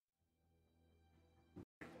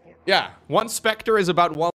 Yeah, one specter is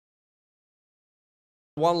about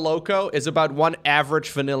one Lowko is about one average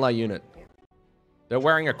vanilla unit. They're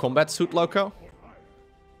wearing a combat suit, Lowko?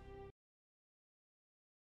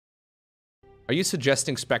 Are you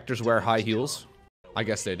suggesting Spectres wear high heels? I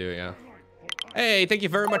guess they do, yeah. Hey, thank you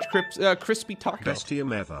very much, Crispy Taco. Best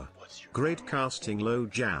team ever. Great casting, low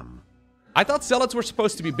jam. I thought Zealots were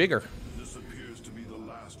supposed to be bigger. This appears to be the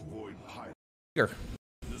last void pylon. Bigger.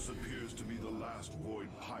 This appears to be the last void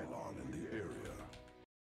pylon in the area.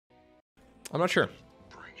 I'm not sure.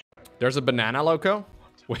 There's a banana, Lowko?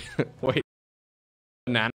 Wait, wait.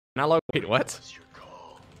 Banana Lowko? Wait, what?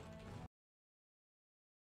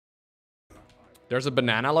 There's a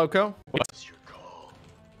banana, Lowko? What?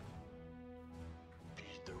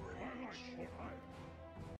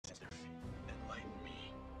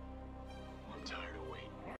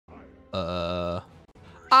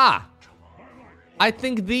 I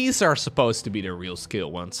think these are supposed to be the real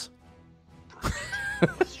skill ones.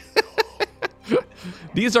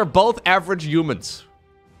 These are both average humans.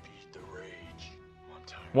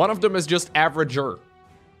 One of them is just averager.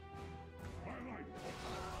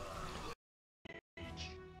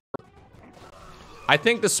 I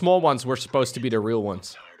think the small ones were supposed to be the real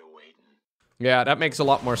ones. Yeah, that makes a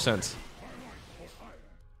lot more sense.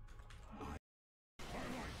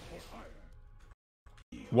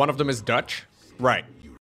 One of them is Dutch? Right.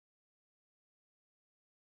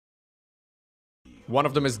 One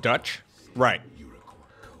of them is Dutch? Right.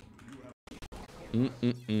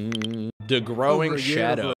 The Growing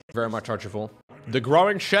Shadow. Very much, Archivul. The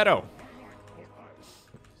Growing Shadow.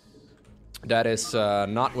 That is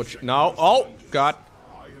not what you... No. Oh, God.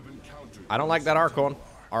 I don't like that Archon.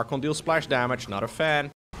 Archon deals splash damage. Not a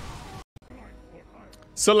fan.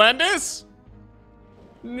 Selendis?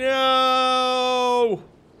 No!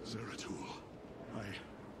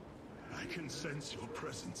 I can sense your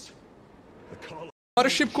presence.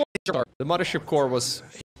 Mothership Core. The Mothership Core was...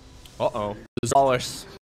 Uh-oh. $. For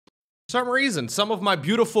some reason, some of my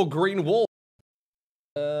beautiful green wool...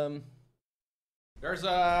 There's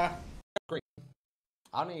a... Green.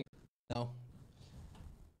 I don't even know.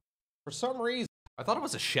 For some reason... I thought it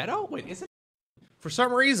was a shadow? Wait, is it? For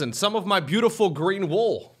some reason, some of my beautiful green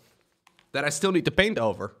wool... that I still need to paint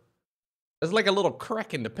over. There's like a little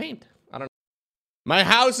crack in the paint. I don't know. My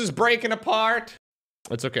house is breaking apart.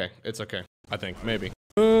 It's okay. It's okay. I think. Maybe.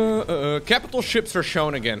 Capital ships are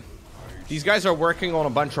shown again. These guys are working on a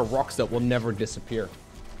bunch of rocks that will never disappear.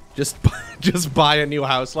 Just buy a new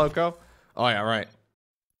house, Lowko. Oh yeah, right.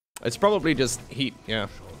 It's probably just heat, yeah.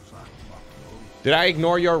 Did I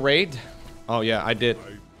ignore your raid? Oh yeah, I did.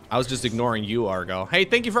 I was just ignoring you, Argo. Hey,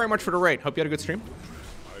 thank you very much for the raid. Hope you had a good stream.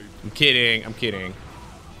 I'm kidding, I'm kidding.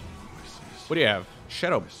 What do you have?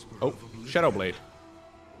 Shadow. Oh, Shadow Blade.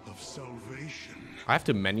 I have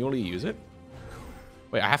to manually use it?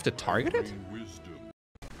 Wait, I have to target it?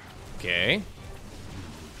 Okay.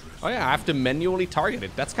 Oh yeah, I have to manually target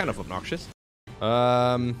it. That's kind of obnoxious.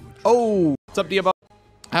 Oh, what's up, Diabo?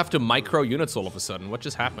 I have to micro units all of a sudden. What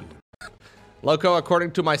just happened? Lowko,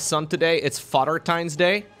 according to my son today, it's Fathertimes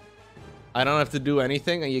Day. I don't have to do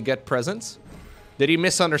anything and you get presents. Did he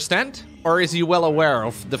misunderstand? Or is he well aware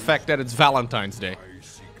of the fact that it's Valentine's Day?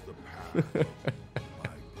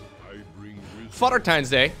 Fathertimes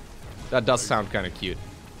Day? That does sound kind of cute.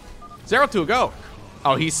 02, go!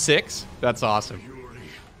 Oh, he's 6? That's awesome.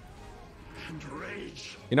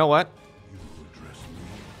 You know what?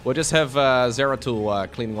 We'll just have 02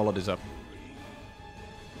 cleaning all of this up.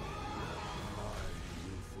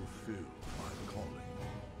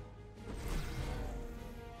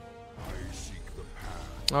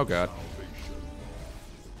 Oh god.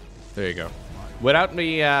 There you go. Without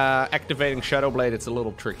me activating Shadow Blade, it's a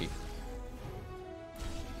little tricky.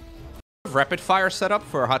 Rapid fire setup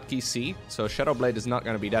for hotkey C, so Shadow Blade is not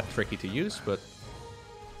going to be that tricky to use, but...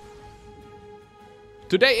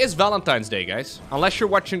 Today is Valentine's Day, guys. Unless you're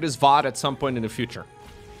watching this VOD at some point in the future.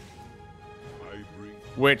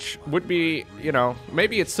 Which would be, you know,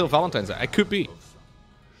 maybe it's still Valentine's Day. It could be.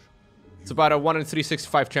 It's about a 1 in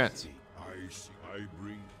 365 chance.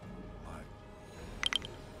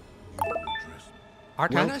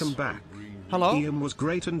 Welcome back. Hello? Ian was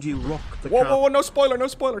great and you rocked the Whoa, whoa, whoa, no spoiler, no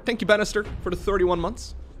spoiler. Thank you, Bannister, for the 31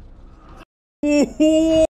 months.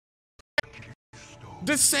 Ooh.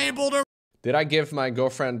 Disabled her. Did I give my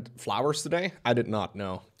girlfriend flowers today? I did not,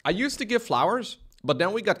 no. I used to give flowers, but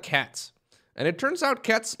then we got cats. And it turns out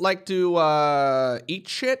cats like to eat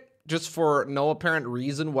shit just for no apparent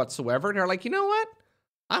reason whatsoever. They're like, you know what?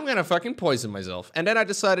 I'm gonna fucking poison myself. And then I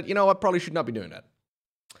decided, you know what? Probably should not be doing that.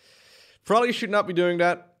 Probably should not be doing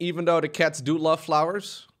that, even though the cats do love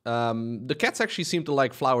flowers. The cats actually seem to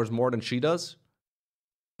like flowers more than she does.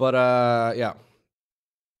 But, yeah.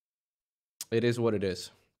 It is what it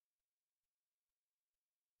is.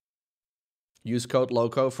 Use code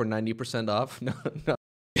Lowko for 90% off. No, no.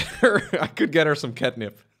 I could get her some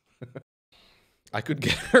catnip. I could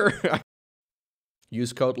get her.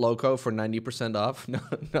 Use code Lowko for 90% off. No,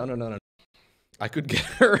 no, no, no, no. I could get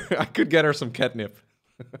her. I could get her some catnip.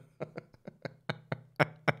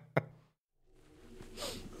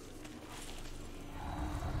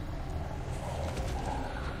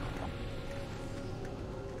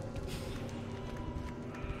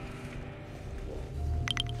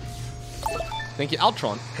 Thank you,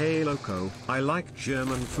 Altron. Hey Lowko, I like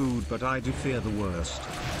German food, but I do fear the worst.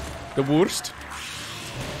 The worst?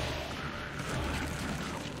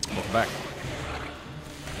 Welcome back.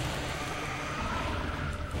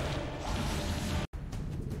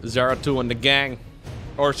 Zara2 and the gang.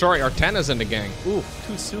 Or sorry, Artena's in the gang. Ooh,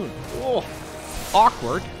 too soon. Oh,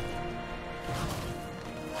 awkward.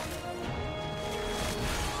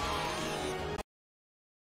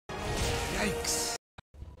 Yikes.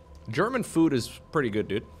 German food is pretty good,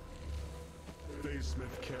 dude.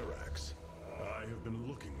 Smith Carax, I have been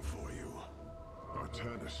looking for you.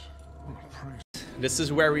 Artanis, praise. This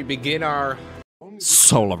is where we begin our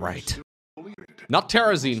solo right. Not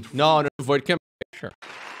Terrazine. No, no, Void Camp. Sure.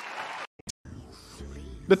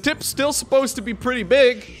 The tip's still supposed to be pretty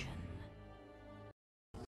big.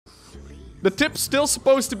 The tip's still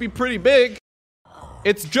supposed to be pretty big.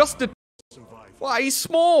 It's just the... Why, he's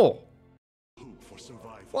small.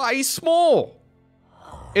 Why, he's small.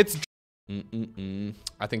 It's...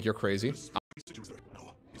 I think you're crazy.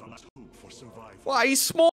 Why, he's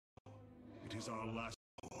small. It is our last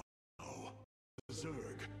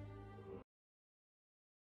Zerg.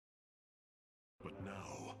 But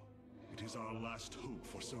now, it is our last hope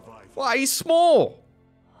for survival. Why, he's small.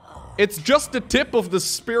 It's just the tip of the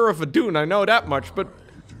Spear of Adun, I know that much, but...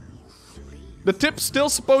 The tip's still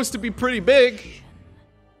supposed to be pretty big.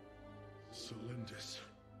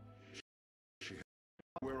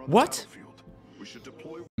 What?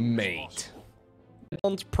 Mate.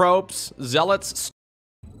 Probes, zealots.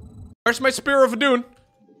 Where's my Spear of Adun?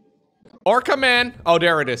 Orca man. Oh,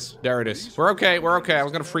 there it is. There it is. We're okay. We're okay. I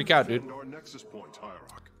was gonna freak out, dude.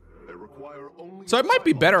 So it might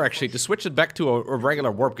be better, actually, to switch it back to a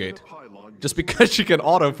regular warp gate. Just because she can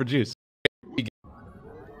auto produce.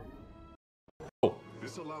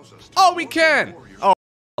 Oh, we can! Oh,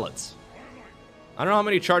 zealots. I don't know how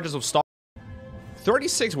many charges of stock.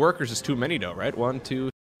 36 workers is too many, though, right? 1, 2...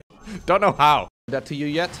 Don't know how. That to you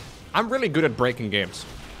yet? I'm really good at breaking games.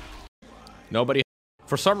 Nobody...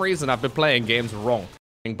 For some reason, I've been playing games wrong.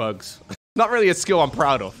 Bugs. Not really a skill I'm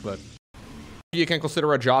proud of, but... You can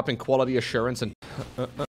consider a job in quality assurance and...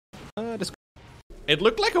 It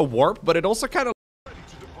looked like a warp, but it also kind of...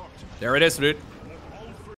 There it is, dude.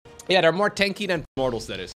 Yeah, they're more tanky than mortals,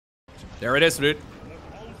 that is. There it is, dude.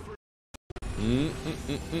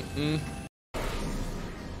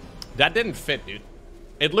 That didn't fit, dude.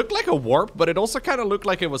 It looked like a warp, but it also kind of looked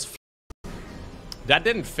like it was... That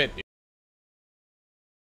didn't fit, dude.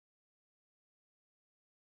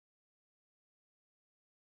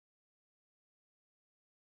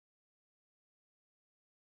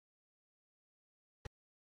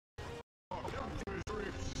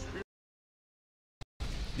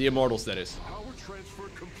 The Immortals, that is. Power transfer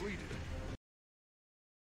completed.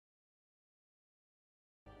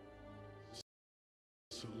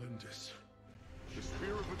 Celendis. The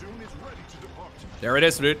Spear of Adun is ready to depart. There it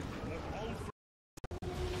is, dude.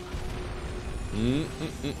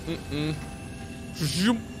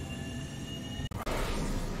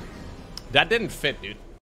 That didn't fit, dude.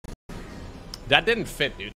 That didn't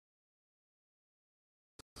fit, dude.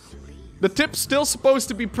 The tip's still supposed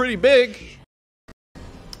to be pretty big.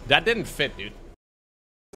 That didn't fit, dude.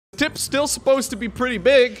 The tip's still supposed to be pretty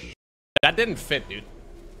big. That didn't fit, dude.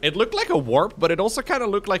 It looked like a warp, but it also kind of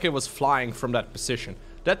looked like it was flying from that position.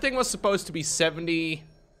 That thing was supposed to be 70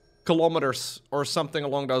 kilometers or something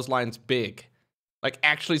along those lines big. Like,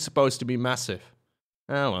 actually supposed to be massive.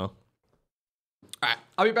 Oh, well. Alright,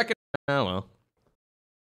 I'll be back in... Oh, well.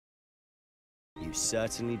 You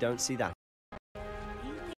certainly don't see that.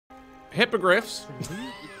 Hippogriffs.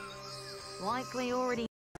 Likely already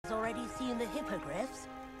seen the hippogriffs.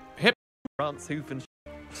 France Hoofen.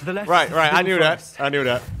 To the left. Right, I knew that. I knew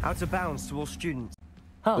that. Out of bounds to all students.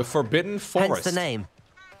 The Forbidden Forest. Hence the name.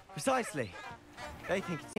 Precisely. They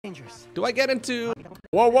think it's dangerous. Do I get into...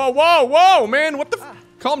 Whoa, whoa, whoa, whoa, man. What the f...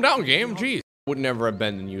 Calm down, game. Jeez. Would never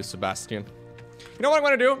abandon you, Sebastian. You know what I'm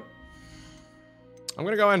going to do? I'm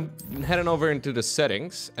going to go and head on over into the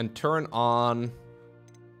settings and turn on...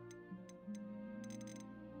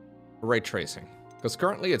 ray tracing. Because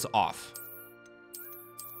currently it's off.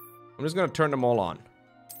 I'm just gonna turn them all on.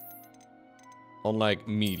 On like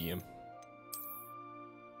medium.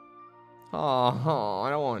 Oh, I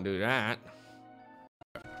don't want to do that.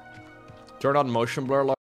 Turn on motion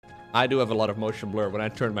blur. I do have a lot of motion blur when I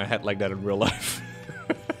turn my head like that in real life.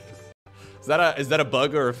 Is that a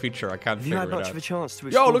bug or a feature? I can't figure it out. You had much of a chance to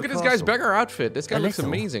Yo, look at this guy's beggar outfit. This guy looks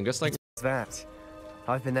amazing, just like that.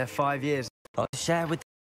 I've been there 5 years. I'll share with.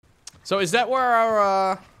 So is that where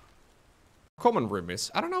our common room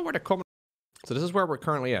is? I don't know where the common. So this is where we're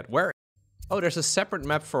currently at. Where? Oh, there's a separate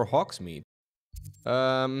map for Hogsmeade.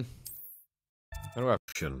 How do I?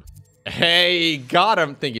 Hey, got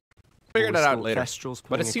him. Thank you. Figure that out later.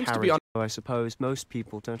 But it seems to be on. I suppose most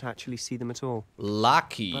people don't actually see them at all.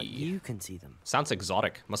 Lucky. But you can see them. Sounds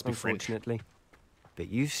exotic. Must be French. Unfortunately. But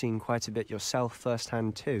you've seen quite a bit yourself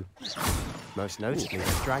firsthand too. Most notably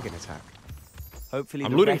the dragon attack. Hopefully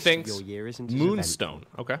I'm the looting rest things. Of your year isn't as Moonstone.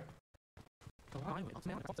 Okay.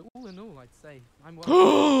 All in all, I'd say I'm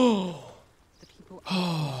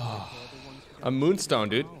A moonstone,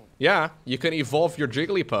 dude. Yeah, you can evolve your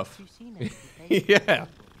Jigglypuff. Yeah,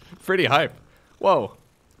 pretty hype. Whoa,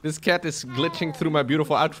 this cat is glitching through my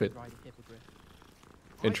beautiful outfit.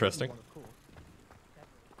 Interesting.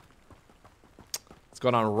 What's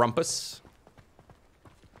going on, Rumpus?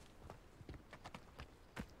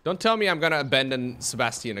 Don't tell me I'm gonna abandon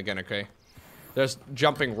Sebastian again, okay? There's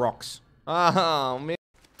jumping rocks. Oh, man.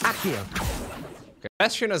 Accio. Okay.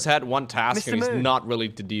 Sebastian has had one task Mr. and he's Moon. not really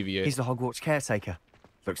to deviate. He's the Hogwarts caretaker.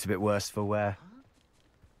 Looks a bit worse for wear.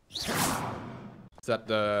 Is that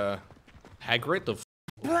the Hagrid of...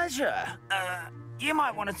 Pleasure. You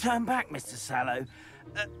might want to turn back, Mr. Sallow.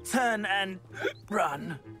 Turn and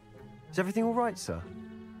run. Is everything all right, sir?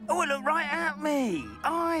 Oh, look right at me.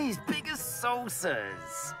 Eyes big as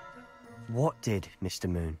saucers. What did Mr.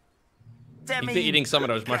 Moon? He's eating some of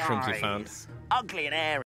those mushrooms he found. Ugly and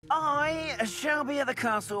airy. I shall be at the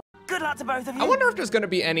castle. Good luck to both of you. I wonder if there's going to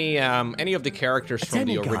be any of the characters from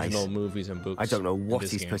the original movies and books. I don't know what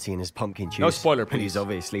he's putting in his pumpkin juice. No spoiler, please. But he's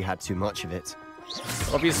obviously had too much of it.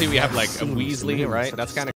 Obviously, we have like a Weasley, right?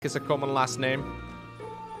 That's kind of a common last name.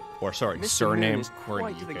 Or sorry, Mr. surname. Moon is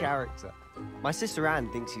quite the character. My sister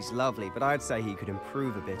Anne thinks he's lovely, but I'd say he could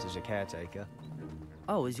improve a bit as a caretaker.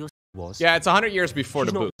 Oh, is your was? Yeah, it's 100 years before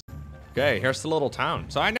the book. Okay, here's the little town.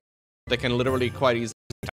 So I know they can literally quite easily.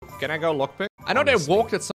 Can I go lockpick? I know Honestly, they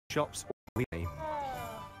walked at some shops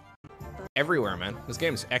everywhere, man. This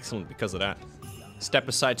game is excellent because of that. Step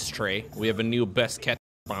aside, Stray. We have a new best cat.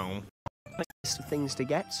 List of things to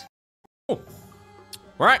get. Oh.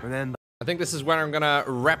 All right. Remember, I think this is where I'm gonna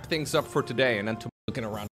wrap things up for today, and then looking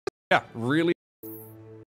around. Yeah, really.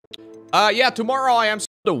 Yeah, tomorrow I am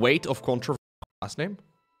the weight of controversy. Last name?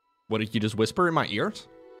 What did you just whisper in my ears?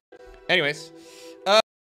 Anyways,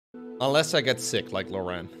 unless I get sick like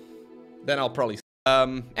Lauren, then I'll probably.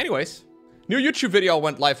 Anyways, new YouTube video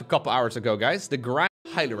went live a couple hours ago, guys. The grind,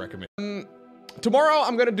 highly recommend. Tomorrow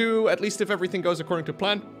I'm gonna do, at least if everything goes according to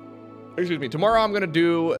plan. Excuse me. Tomorrow I'm gonna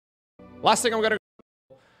do. Last thing I'm gonna.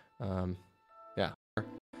 Yeah,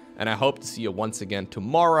 and I hope to see you once again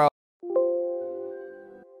tomorrow.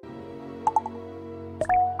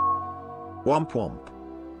 Womp womp.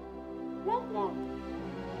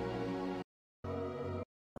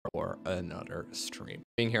 Or another stream.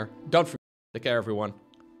 Being here. Don't forget. Take care, everyone.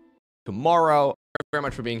 Tomorrow. Thank you very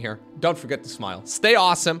much for being here. Don't forget to smile. Stay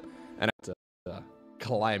awesome. And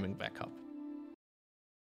climbing back up.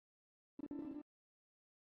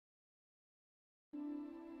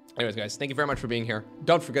 Anyways, guys, thank you very much for being here.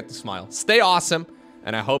 Don't forget to smile. Stay awesome.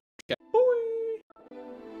 And I hope.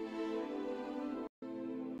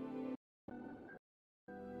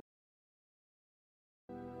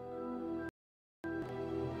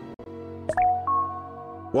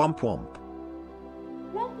 Womp womp.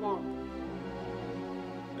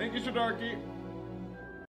 Thank you, Shadarky.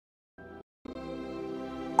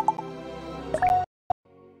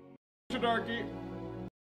 Shadarky.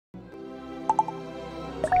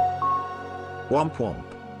 Womp womp.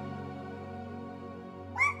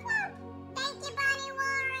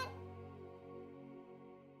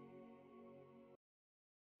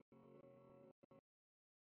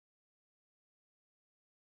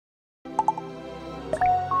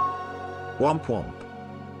 Womp womp.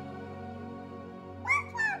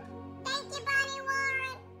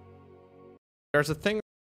 There's a thing.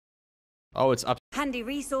 Oh, it's up. Handy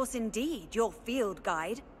resource indeed, your field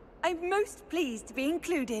guide. I'm most pleased to be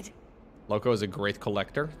included. Lowko is a great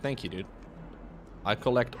collector. Thank you, dude. I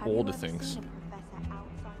collect all the things.